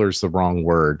simpler is the wrong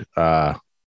word.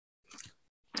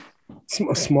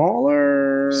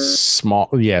 Smaller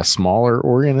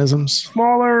organisms.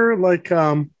 Smaller, like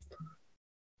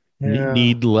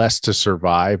need less to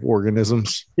survive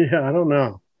organisms. Yeah, I don't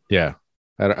know. Yeah.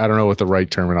 I don't know what the right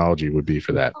terminology would be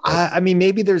for that. I mean,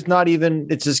 maybe there's not even,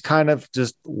 it's just kind of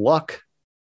just luck,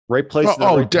 right place.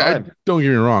 Right time. Don't get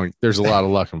me wrong. There's a lot of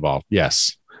luck involved.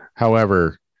 Yes.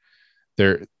 However,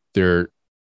 the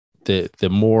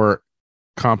more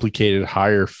complicated,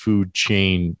 higher food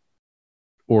chain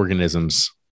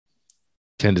organisms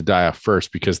tend to die off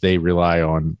first because they rely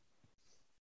on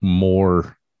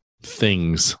more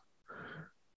things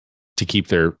to keep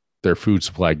their food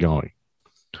supply going.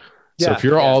 So if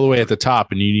you're all the way at the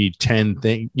top and you need 10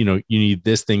 things, you need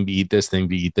this thing to eat this thing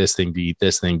to eat this thing to eat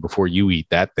this thing before you eat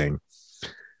that thing,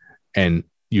 and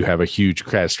you have a huge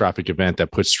catastrophic event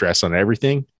that puts stress on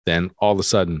everything, then all of a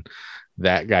sudden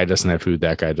that guy doesn't have food,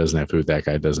 that guy doesn't have food, that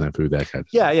guy doesn't have food, that guy.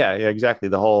 Yeah, exactly.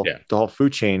 The whole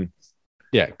food chain.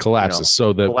 Yeah, collapses.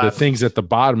 So the things at the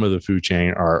bottom of the food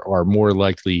chain are more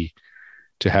likely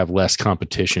to have less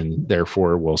competition,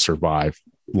 therefore will survive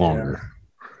longer.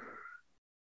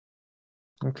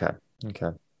 Okay.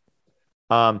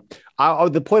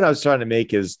 The point I was trying to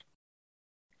make is,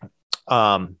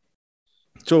 so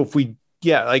if we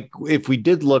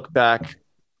did look back,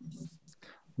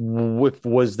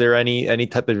 was there any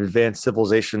type of advanced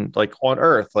civilization like on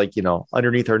Earth, like,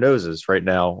 underneath our noses right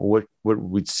now, what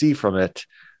we'd see from it,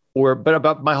 but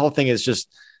about my whole thing is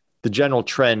just the general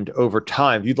trend over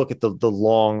time. If you look at the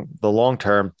long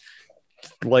term,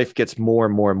 life gets more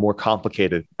and more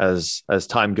complicated as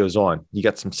time goes on. You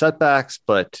got some setbacks,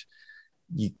 but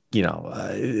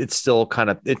it's still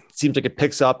it seems like it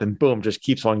picks up and boom, just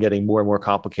keeps on getting more and more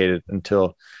complicated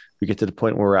until we get to the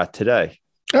point where we're at today.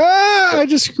 I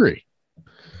disagree.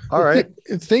 All right.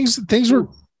 Things were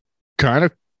kind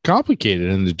of complicated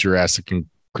in the Jurassic and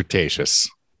Cretaceous.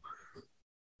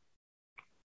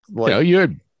 You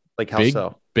had like how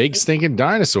so? Big stinking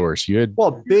dinosaurs. You had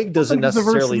big doesn't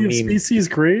necessarily mean species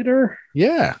greater.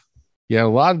 Yeah. You had a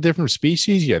lot of different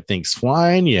species. You had things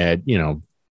flying. You had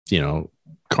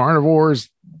carnivores,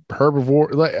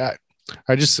 herbivores. Like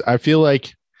I feel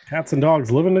like cats and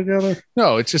dogs living together.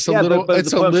 No, it's just a little.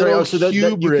 It's a little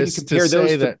hubris to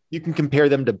say that you can compare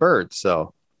them to birds.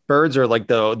 So birds are like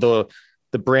the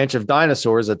branch of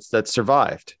dinosaurs that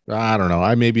survived. I don't know.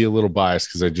 I may be a little biased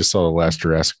because I just saw the last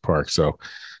Jurassic Park. So.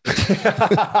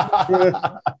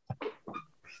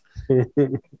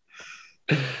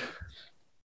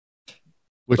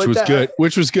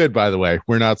 Which was good, by the way.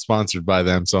 We're not sponsored by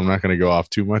them, so I'm not going to go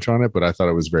off too much on it, but I thought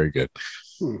it was very good.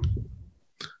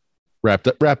 Wrapped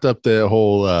up the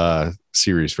whole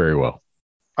series very well.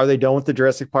 Are they done with the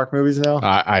Jurassic Park movies now?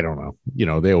 I don't know.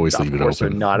 They always leave it open. They're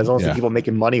not. As long as they keep on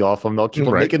making money off them, they'll keep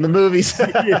on making the movies.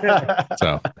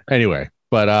 So anyway,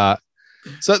 but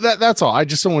so that's all. I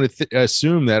just don't want to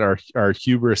assume that our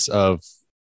hubris of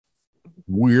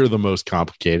we're the most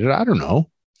complicated. I don't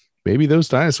know. Maybe those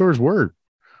dinosaurs were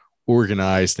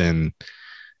organized and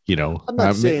I'm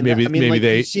not saying maybe that. I mean,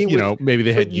 maybe like maybe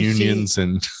they had unions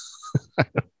and.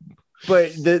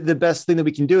 But the best thing that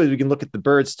we can do is we can look at the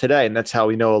birds today, and that's how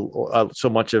we know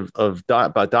so much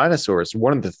about dinosaurs.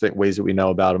 One of the ways that we know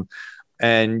about them,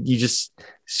 and you just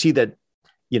see that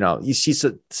you see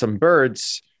some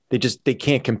birds. They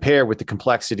can't compare with the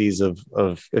complexities of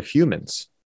humans.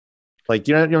 Like,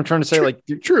 what I'm trying to say? True, like,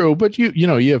 true, but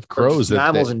you have crows.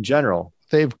 Mammals in general.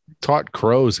 They've taught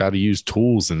crows how to use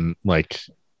tools and like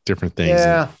different things.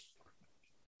 Yeah.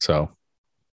 So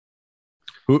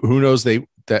who knows that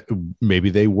maybe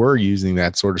they were using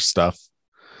that sort of stuff.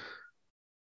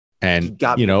 And,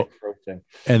 and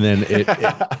then it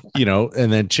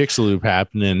and then Chicxulub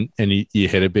happened and you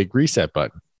hit a big reset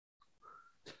button.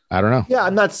 I don't know. Yeah,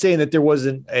 I'm not saying that there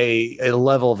wasn't a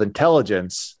level of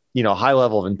intelligence, high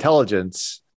level of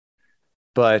intelligence,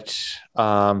 but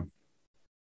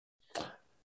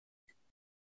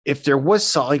if there was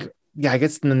some, I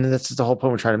guess then that's the whole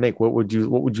point we're trying to make. What would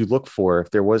you look for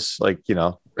if there was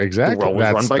exactly the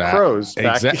world was run by crows?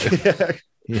 Exactly.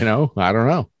 I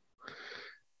don't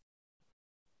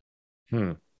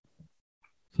know.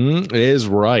 Is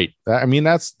right. I mean,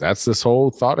 that's this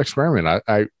whole thought experiment.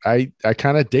 I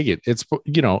kind of dig it. It's,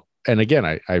 and again,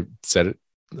 I said it,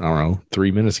 I don't know,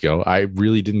 3 minutes ago. I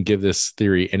really didn't give this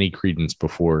theory any credence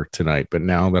before tonight, but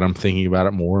now that I'm thinking about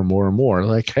it more and more and more,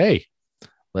 like, hey,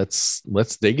 let's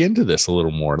dig into this a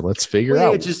little more. Let's figure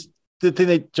out. Just the thing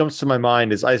that jumps to my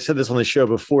mind is, I said this on the show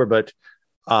before, but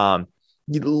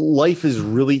life is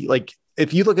really, like,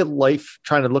 if you look at life,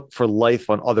 trying to look for life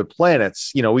on other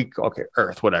planets,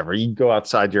 Earth, whatever, you go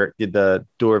outside the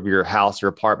door of your house or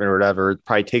apartment or whatever, it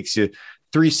probably takes you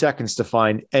 3 seconds to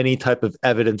find any type of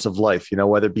evidence of life,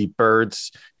 whether it be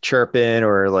birds chirping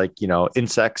or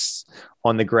insects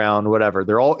on the ground, whatever.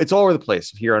 It's all over the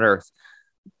place here on Earth.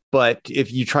 But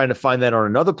if you're trying to find that on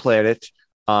another planet,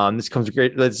 this comes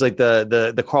great. It's like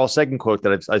the Carl Sagan quote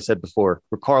that I said before,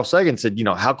 where Carl Sagan said,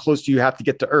 how close do you have to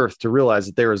get to Earth to realize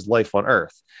that there is life on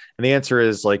Earth? And the answer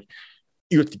is, like,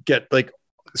 you have to get, like,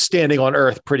 standing on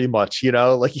Earth pretty much,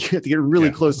 like you have to get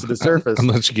really close to the surface.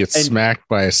 Unless you get smacked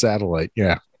by a satellite.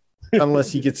 Yeah.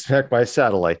 Unless you get smacked by a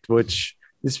satellite, which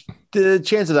is, the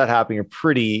chance of that happening are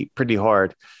pretty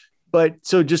hard. But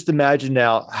so just imagine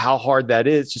now how hard that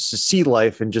is just to see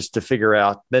life, and just to figure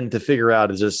out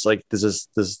is just like, does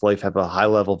this life have a high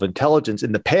level of intelligence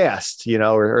in the past,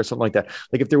 or something like that?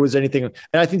 Like, if there was anything, and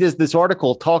I think this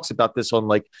article talks about this on,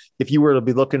 like, if you were to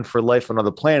be looking for life on other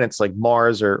planets like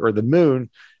Mars or the moon,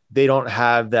 they don't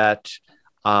have that.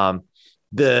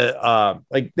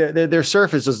 Their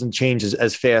surface doesn't change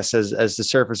as fast as the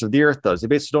surface of the Earth does. They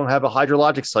basically don't have a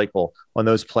hydrologic cycle on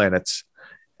those planets.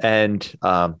 And,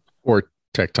 or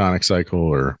tectonic cycle,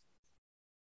 or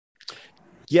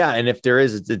and if there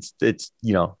is, it's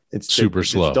super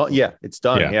slow. It's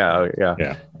done.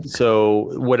 Yeah.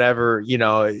 So whatever,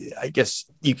 I guess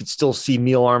you could still see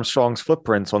Neil Armstrong's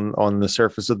footprints on the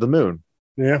surface of the moon.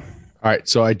 Yeah. All right.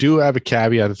 So I do have a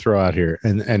caveat to throw out here,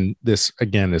 and this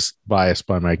again is biased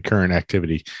by my current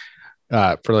activity.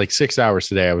 For like 6 hours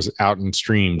today, I was out in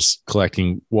streams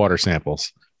collecting water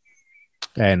samples,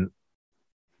 and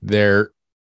there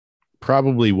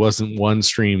probably wasn't one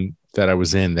stream that I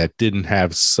was in that didn't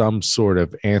have some sort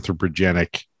of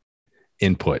anthropogenic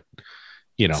input,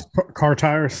 car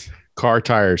tires,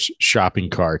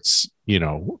 shopping carts,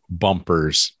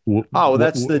 bumpers.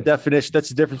 That's the definition. That's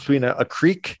the difference between a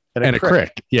creek and a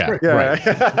crick. Yeah. Right.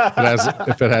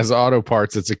 If it has auto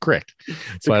parts, it's a crick.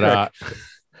 But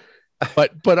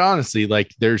honestly,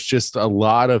 like, there's just a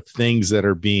lot of things that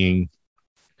are being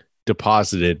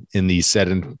deposited in these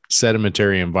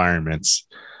sedimentary environments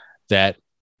that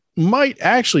might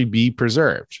actually be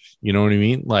preserved. You know what I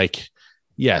mean? Like,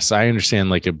 yes, I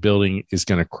understand, like, a building is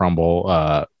going to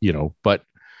crumble, but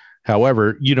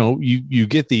however, you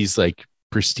get these, like,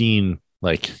 pristine,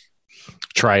 like,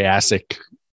 Triassic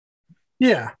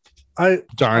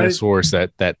dinosaurs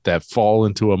that fall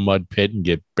into a mud pit and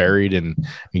get buried and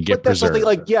get preserved.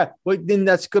 Then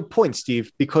that's a good point,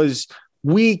 Steve, because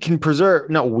we can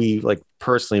preserve, not we, like,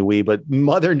 personally but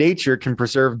Mother Nature can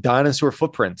preserve dinosaur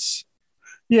footprints.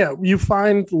 Yeah, you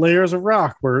find layers of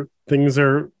rock where things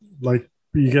are, like,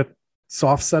 you get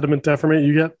soft sediment deformation,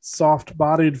 you get soft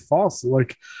bodied fossil.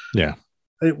 Like,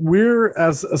 we're,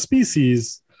 as a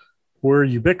species, we're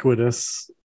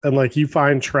ubiquitous, and, like, you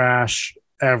find trash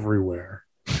everywhere.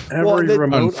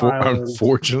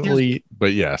 Unfortunately,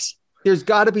 but yes. There's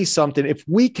got to be something. I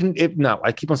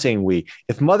keep on saying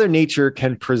if Mother Nature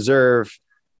can preserve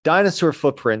dinosaur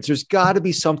footprints, there's got to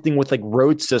be something with, like,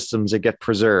 road systems that get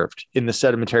preserved in the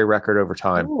sedimentary record over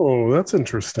time. Oh, that's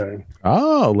interesting.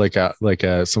 Oh, like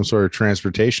some sort of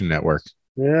transportation network.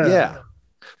 Yeah.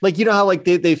 Like, how, like,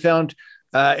 they found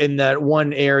in that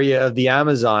one area of the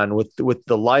Amazon with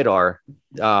the LiDAR,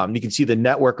 you can see the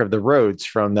network of the roads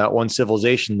from that one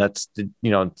civilization that's,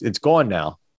 it's gone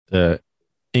now. The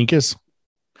Incas?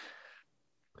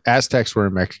 Aztecs were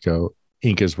in Mexico.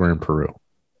 Incas were in Peru.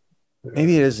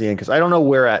 Maybe it is the Incas. I don't know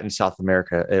where at in South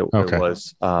America it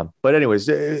was. But anyways,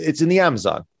 it's in the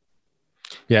Amazon.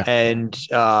 Yeah. And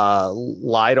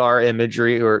LiDAR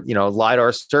imagery, or,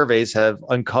 LiDAR surveys have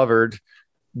uncovered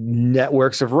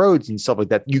networks of roads and stuff like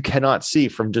that you cannot see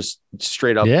from just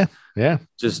straight up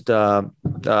just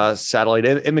satellite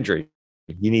imagery.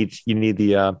 You need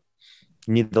the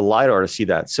LiDAR to see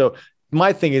that. So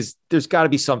my thing is, there's got to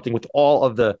be something with all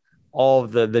of the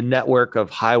network of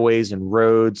highways and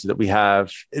roads that we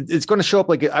have. It's going to show up,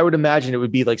 like, I would imagine it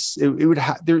would be like, it would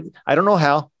I don't know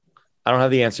how, I don't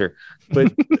have the answer,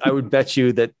 but I would bet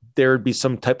you that there would be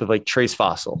some type of, like, trace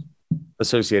fossil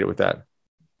associated with that.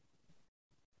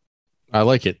 I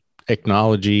like it.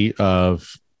 Technology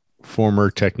of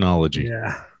former technology.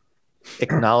 Yeah.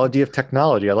 Technology of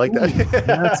technology. I like that.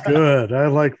 That's good. I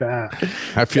like that.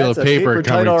 I feel That's a a paper paper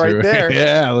coming title right through. there.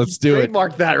 Yeah, let's do it.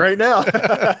 Trademark that right now.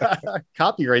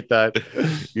 Copyright that.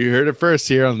 You heard it first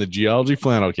here on the Geology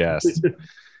Flannelcast.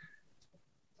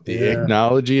 The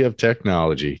technology of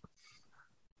technology.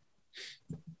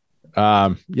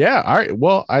 Yeah. All right.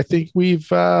 Well, I think we've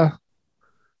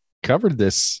covered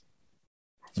this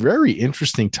very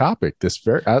interesting topic.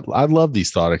 I love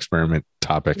these thought experiment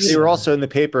topics. They were also in the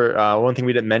paper. One thing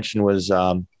we didn't mention was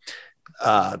the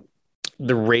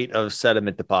rate of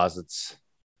sediment deposits.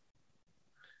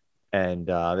 And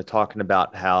they're talking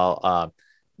about how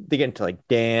they get into like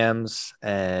dams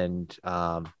and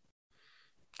kind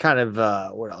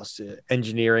of what else?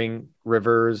 Engineering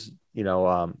rivers, kind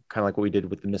of like what we did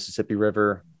with the Mississippi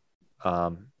River.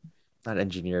 Not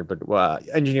engineered, but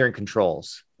engineering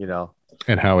controls,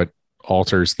 and how it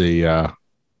alters the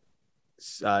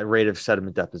rate of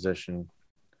sediment deposition.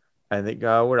 I think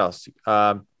what else?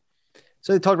 So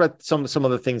they talked about some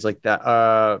other things like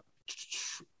that.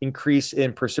 Increase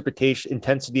in precipitation,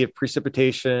 intensity of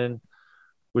precipitation,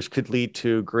 which could lead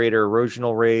to greater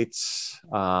erosional rates.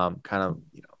 I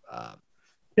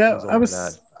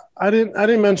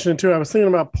didn't mention it too. I was thinking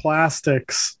about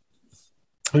plastics.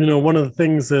 One of the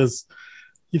things is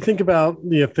you think about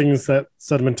things that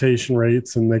sedimentation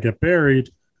rates and they get buried.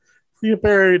 You get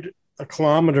buried a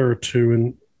kilometer or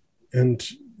two, and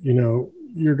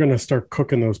you're going to start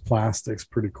cooking those plastics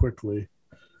pretty quickly.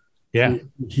 Yeah, you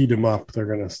heat them up, they're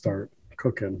going to start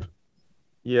cooking.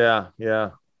 Yeah.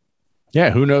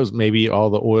 Who knows? Maybe all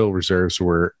the oil reserves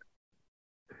were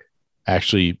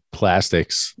actually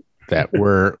plastics that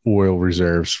were oil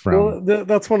reserves from. Well,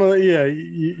 that's one of the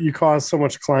you cause so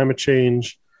much climate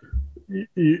change.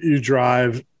 You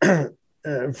drive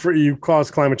you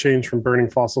cause climate change from burning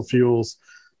fossil fuels.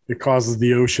 It causes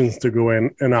the oceans to go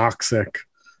anoxic,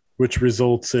 which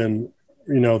results in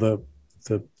the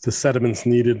sediments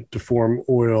needed to form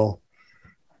oil.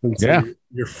 And so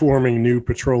you're forming new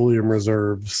petroleum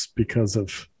reserves because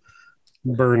of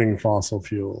burning fossil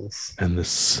fuels. And the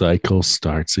cycle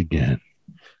starts again.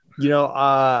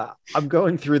 I'm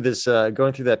going through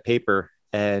that paper,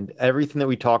 and everything that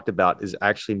we talked about is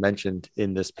actually mentioned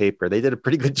in this paper. They did a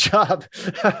pretty good job.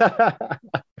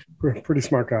 Pretty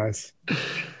smart guys.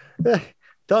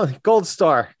 Gold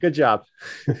star. Good job.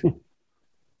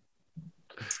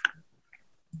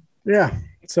 Yeah.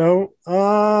 So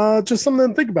just something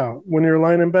to think about when you're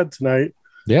lying in bed tonight.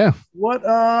 Yeah. What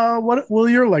will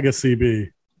your legacy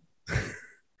be?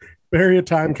 Bury a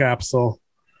time capsule.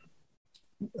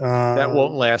 That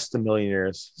won't last a million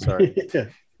years. Sorry. Yeah.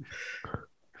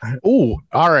 Oh,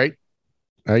 all right.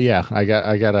 Yeah, I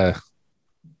got a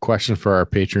question for our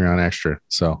Patreon extra.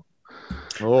 So.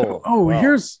 Wow.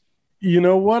 Here's,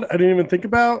 what I didn't even think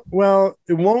about. Well,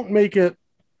 it won't make it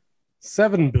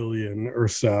 7 billion or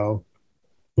so,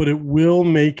 but it will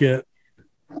make it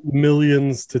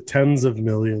millions to tens of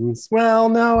millions. Well,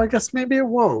 no, I guess maybe it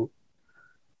won't.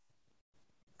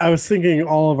 I was thinking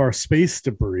all of our space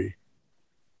debris.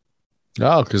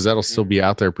 Oh, because that'll still be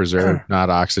out there preserved, not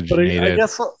oxygenated. But I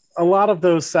guess a lot of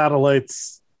those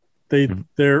satellites,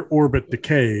 their orbit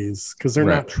decays because they're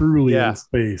not truly in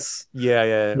space.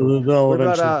 Yeah. They'll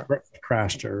eventually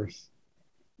crash to Earth.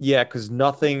 Yeah, because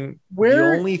the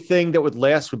only thing that would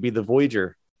last would be the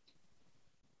Voyager.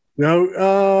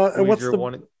 No, and what's Voyager the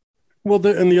one? Well,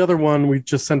 and the other one we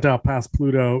just sent out past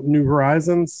Pluto, New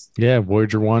Horizons. Yeah,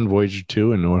 Voyager 1, Voyager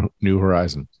 2, and New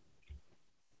Horizons.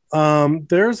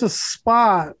 There's a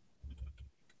spot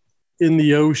in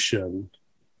the ocean.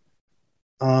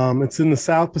 It's in the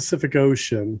South Pacific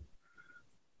Ocean.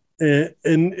 And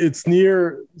it's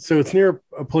near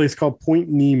a place called Point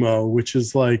Nemo, which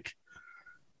is like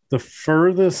the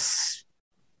furthest.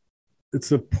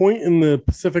 It's a point in the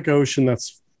Pacific Ocean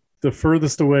that's the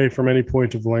furthest away from any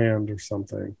point of land or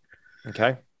something.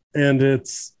 Okay. And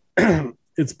it's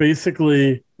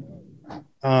basically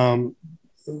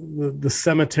the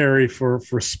cemetery for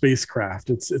spacecraft.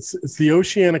 It's the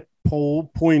oceanic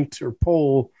pole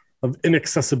of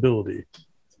inaccessibility.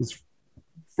 It's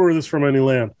furthest from any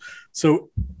land. So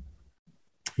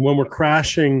when we're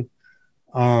crashing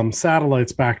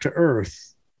satellites back to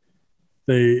Earth,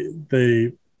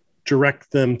 they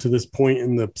direct them to this point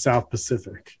in the South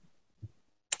Pacific.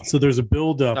 So there's a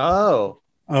buildup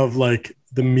of like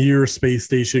the Mir space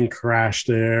station crashed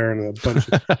there, and a bunch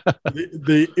of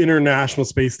the International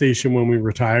Space Station, when we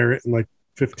retire it in like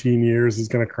 15 years, is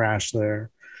going to crash there.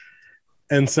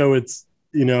 And so it's,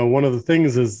 one of the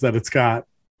things is that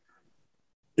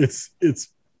it's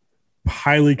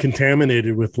highly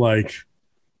contaminated with like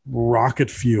rocket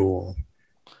fuel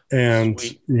and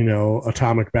Sweet.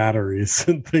 atomic batteries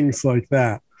and things like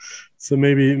that. So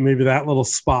maybe that little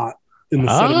spot in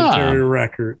the sedimentary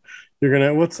record, you're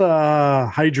gonna what's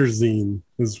hydrazine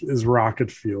is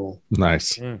rocket fuel.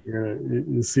 Nice.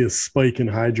 You see a spike in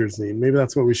hydrazine. Maybe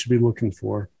that's what we should be looking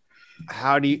for.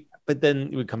 How do you? But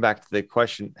then we come back to the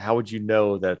question: how would you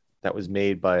know that was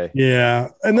made by? Yeah,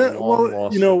 and then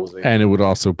and it would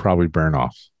also probably burn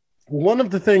off. One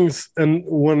of the things, and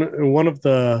one of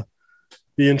the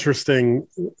interesting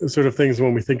sort of things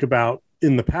when we think about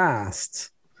in the past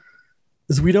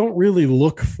is we don't really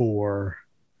look for,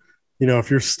 if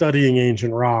you're studying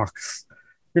ancient rocks,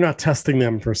 you're not testing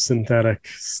them for synthetic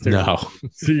steroids. No.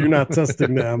 So you're not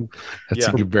testing them. That's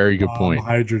a very good point.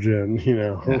 Hydrogen,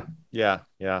 Yeah.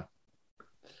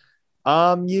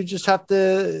 You just have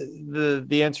to,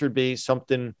 the answer would be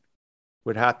something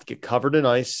would have to get covered in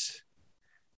ice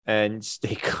and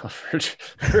stay covered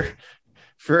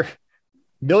for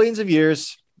millions of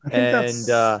years. And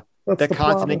that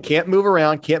continent can't move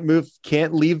around, can't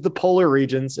leave the polar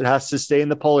regions. It has to stay in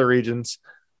the polar regions.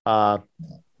 So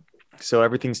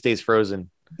everything stays frozen.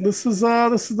 This is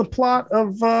the plot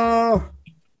of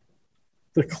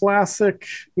the classic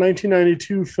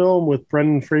 1992 film with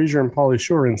Brendan Fraser and Pauly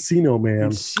Shore, Encino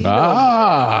Man.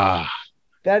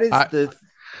 That is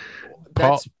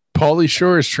Pauly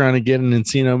Shore is trying to get an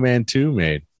Encino Man 2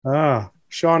 made.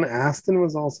 Sean Astin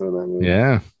was also in that movie.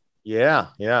 Yeah.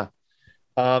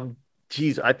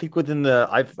 Geez, I think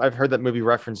I've heard that movie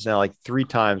referenced now like 3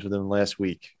 times within the last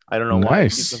week. I don't know why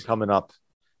it keeps them coming up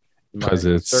in my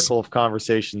circle of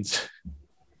conversations.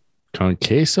 Con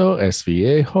queso es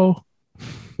viejo.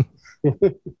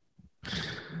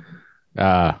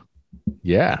 Yeah,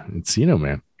 Encino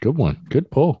Man. Good one. Good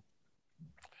pull.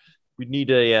 We need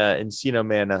a Encino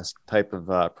Man type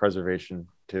of preservation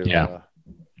too. Yeah.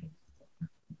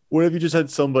 What if you just had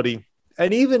somebody,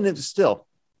 and even if still,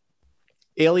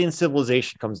 alien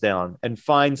civilization comes down and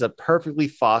finds a perfectly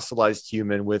fossilized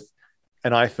human with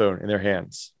an iPhone in their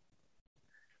hands?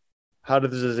 How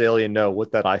does this alien know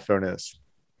what that iPhone is?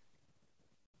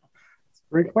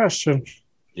 Great question.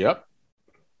 Yep.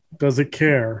 Does it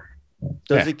care?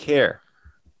 Does it care?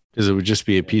 Because it would just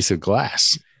be a piece of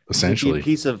glass, essentially. A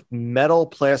piece of metal,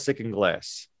 plastic, and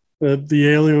glass. The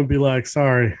alien would be like,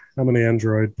 sorry, I'm an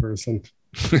Android person.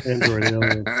 Android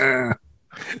alien.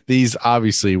 These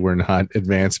obviously were not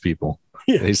advanced people.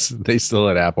 Yeah. They still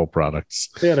had Apple products.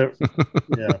 They had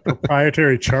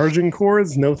proprietary charging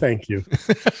cords. No, thank you.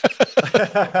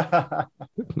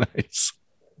 Nice.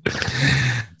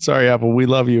 Sorry, Apple. We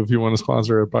love you if you want to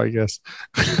sponsor our podcast.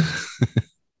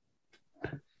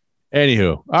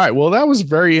 Anywho, all right. Well, that was a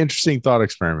very interesting thought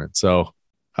experiment. So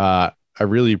I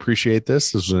really appreciate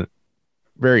this. This was a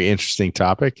very interesting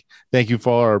topic. Thank you for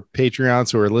all our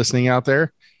Patreons who are listening out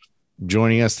there,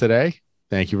 joining us today.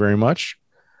 Thank you very much.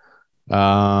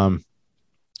 Thank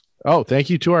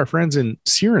you to our friends in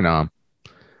Suriname.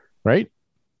 Right?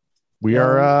 We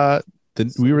are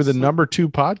we were the number 2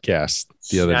 podcast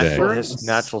the other day.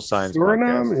 Natural science.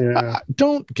 Suriname, yeah.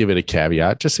 Don't give it a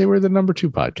caveat. Just say we're the number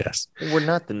 2 podcast. We're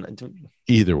not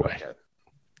either way.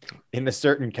 In a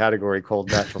certain category called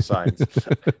natural science.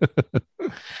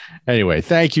 Anyway,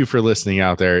 thank you for listening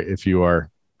out there. If you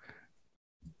are,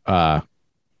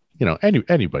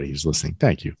 anybody who's listening,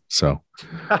 thank you. So,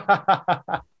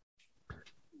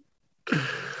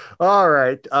 all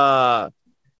right.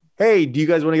 Hey, do you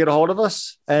guys want to get a hold of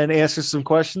us and answer some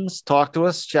questions? Talk to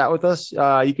us, chat with us.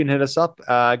 You can hit us up.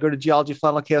 Go to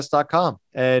geologyflannelcast.com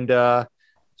and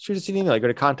shoot us an email. Go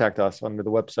to contact us under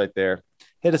the website there.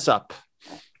 Hit us up.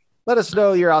 Let us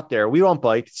know you're out there. We won't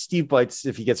bite. Steve bites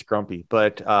if he gets grumpy,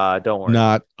 but don't worry.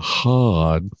 Not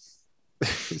hard.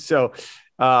 So,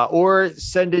 or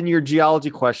send in your geology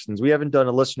questions. We haven't done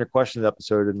a listener questions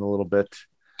episode in a little bit.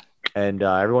 And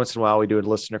every once in a while we do a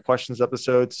listener questions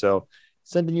episode. So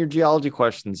send in your geology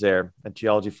questions there at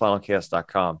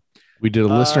geologyflannelcast.com. We did a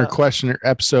listener questioner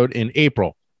episode in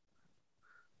April.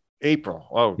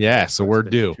 Oh, yeah. So we're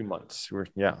due 2 months.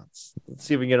 Let's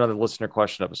see if we can get another listener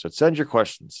question episode. Send your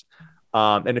questions.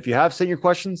 And if you have sent your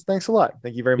questions, thanks a lot.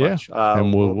 Thank you very much.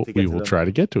 And we will try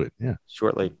to get to it. Yeah.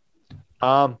 Shortly.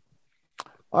 All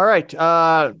right.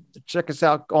 Check us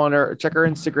out check our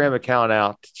Instagram account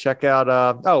out. Check out,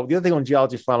 the other thing on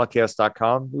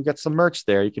geologyflannelcast.com, we got some merch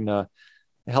there. You can,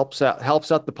 it helps out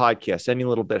the podcast. Any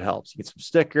little bit helps. You get some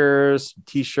stickers, some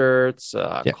t-shirts,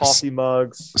 coffee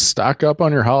mugs. Stock up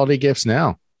on your holiday gifts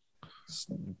now.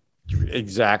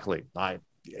 Exactly.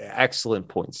 Excellent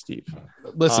point, Steve.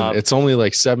 Listen, it's only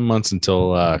like 7 months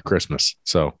until Christmas.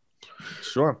 So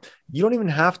sure. You don't even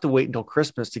have to wait until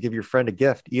Christmas to give your friend a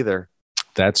gift either.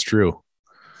 That's true.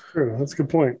 True. That's a good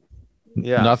point.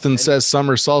 Yeah. Nothing says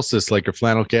summer solstice like a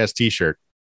flannel cast t-shirt.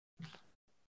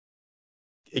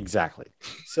 Exactly.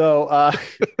 So,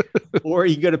 or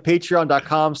you go to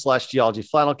patreon.com/geology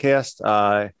flannelcast.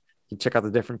 You can check out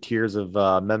the different tiers of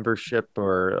membership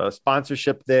or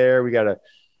sponsorship there. We got an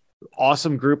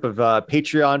awesome group of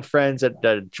Patreon friends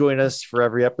that join us for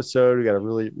every episode. We got a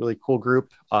really, really cool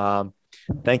group.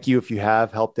 Thank you if you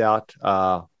have helped out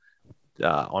on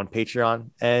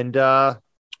Patreon and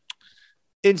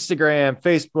Instagram,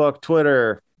 Facebook,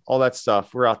 Twitter, all that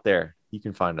stuff. We're out there. You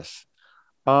can find us.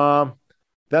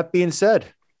 That being said,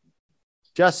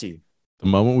 Jesse, The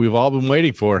moment we've all been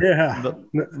waiting for. Yeah.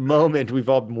 the moment we've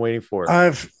all been waiting for.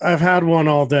 I've had one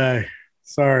all day.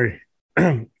 Sorry.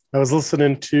 I was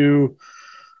listening to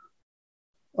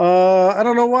I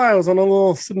don't know why. I was on a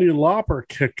little Cyndi Lauper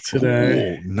kick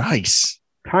today. Oh, nice.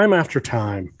 Time after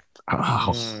time.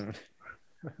 Oh,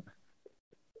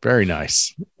 very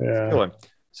nice. Yeah. Good one.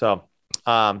 So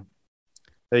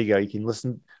there you go. You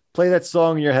can play that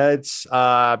song in your heads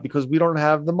because we don't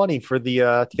have the money for the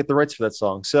to get the rights for that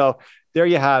song. So there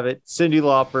you have it. Cyndi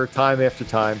Lauper, Time After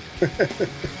Time.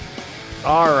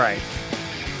 All right.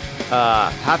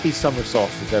 Happy summer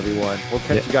solstice, everyone. We'll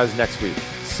catch you guys next week.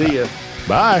 See ya.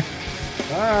 Bye.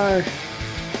 Bye.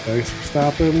 Thanks for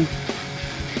stopping.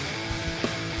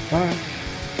 Bye.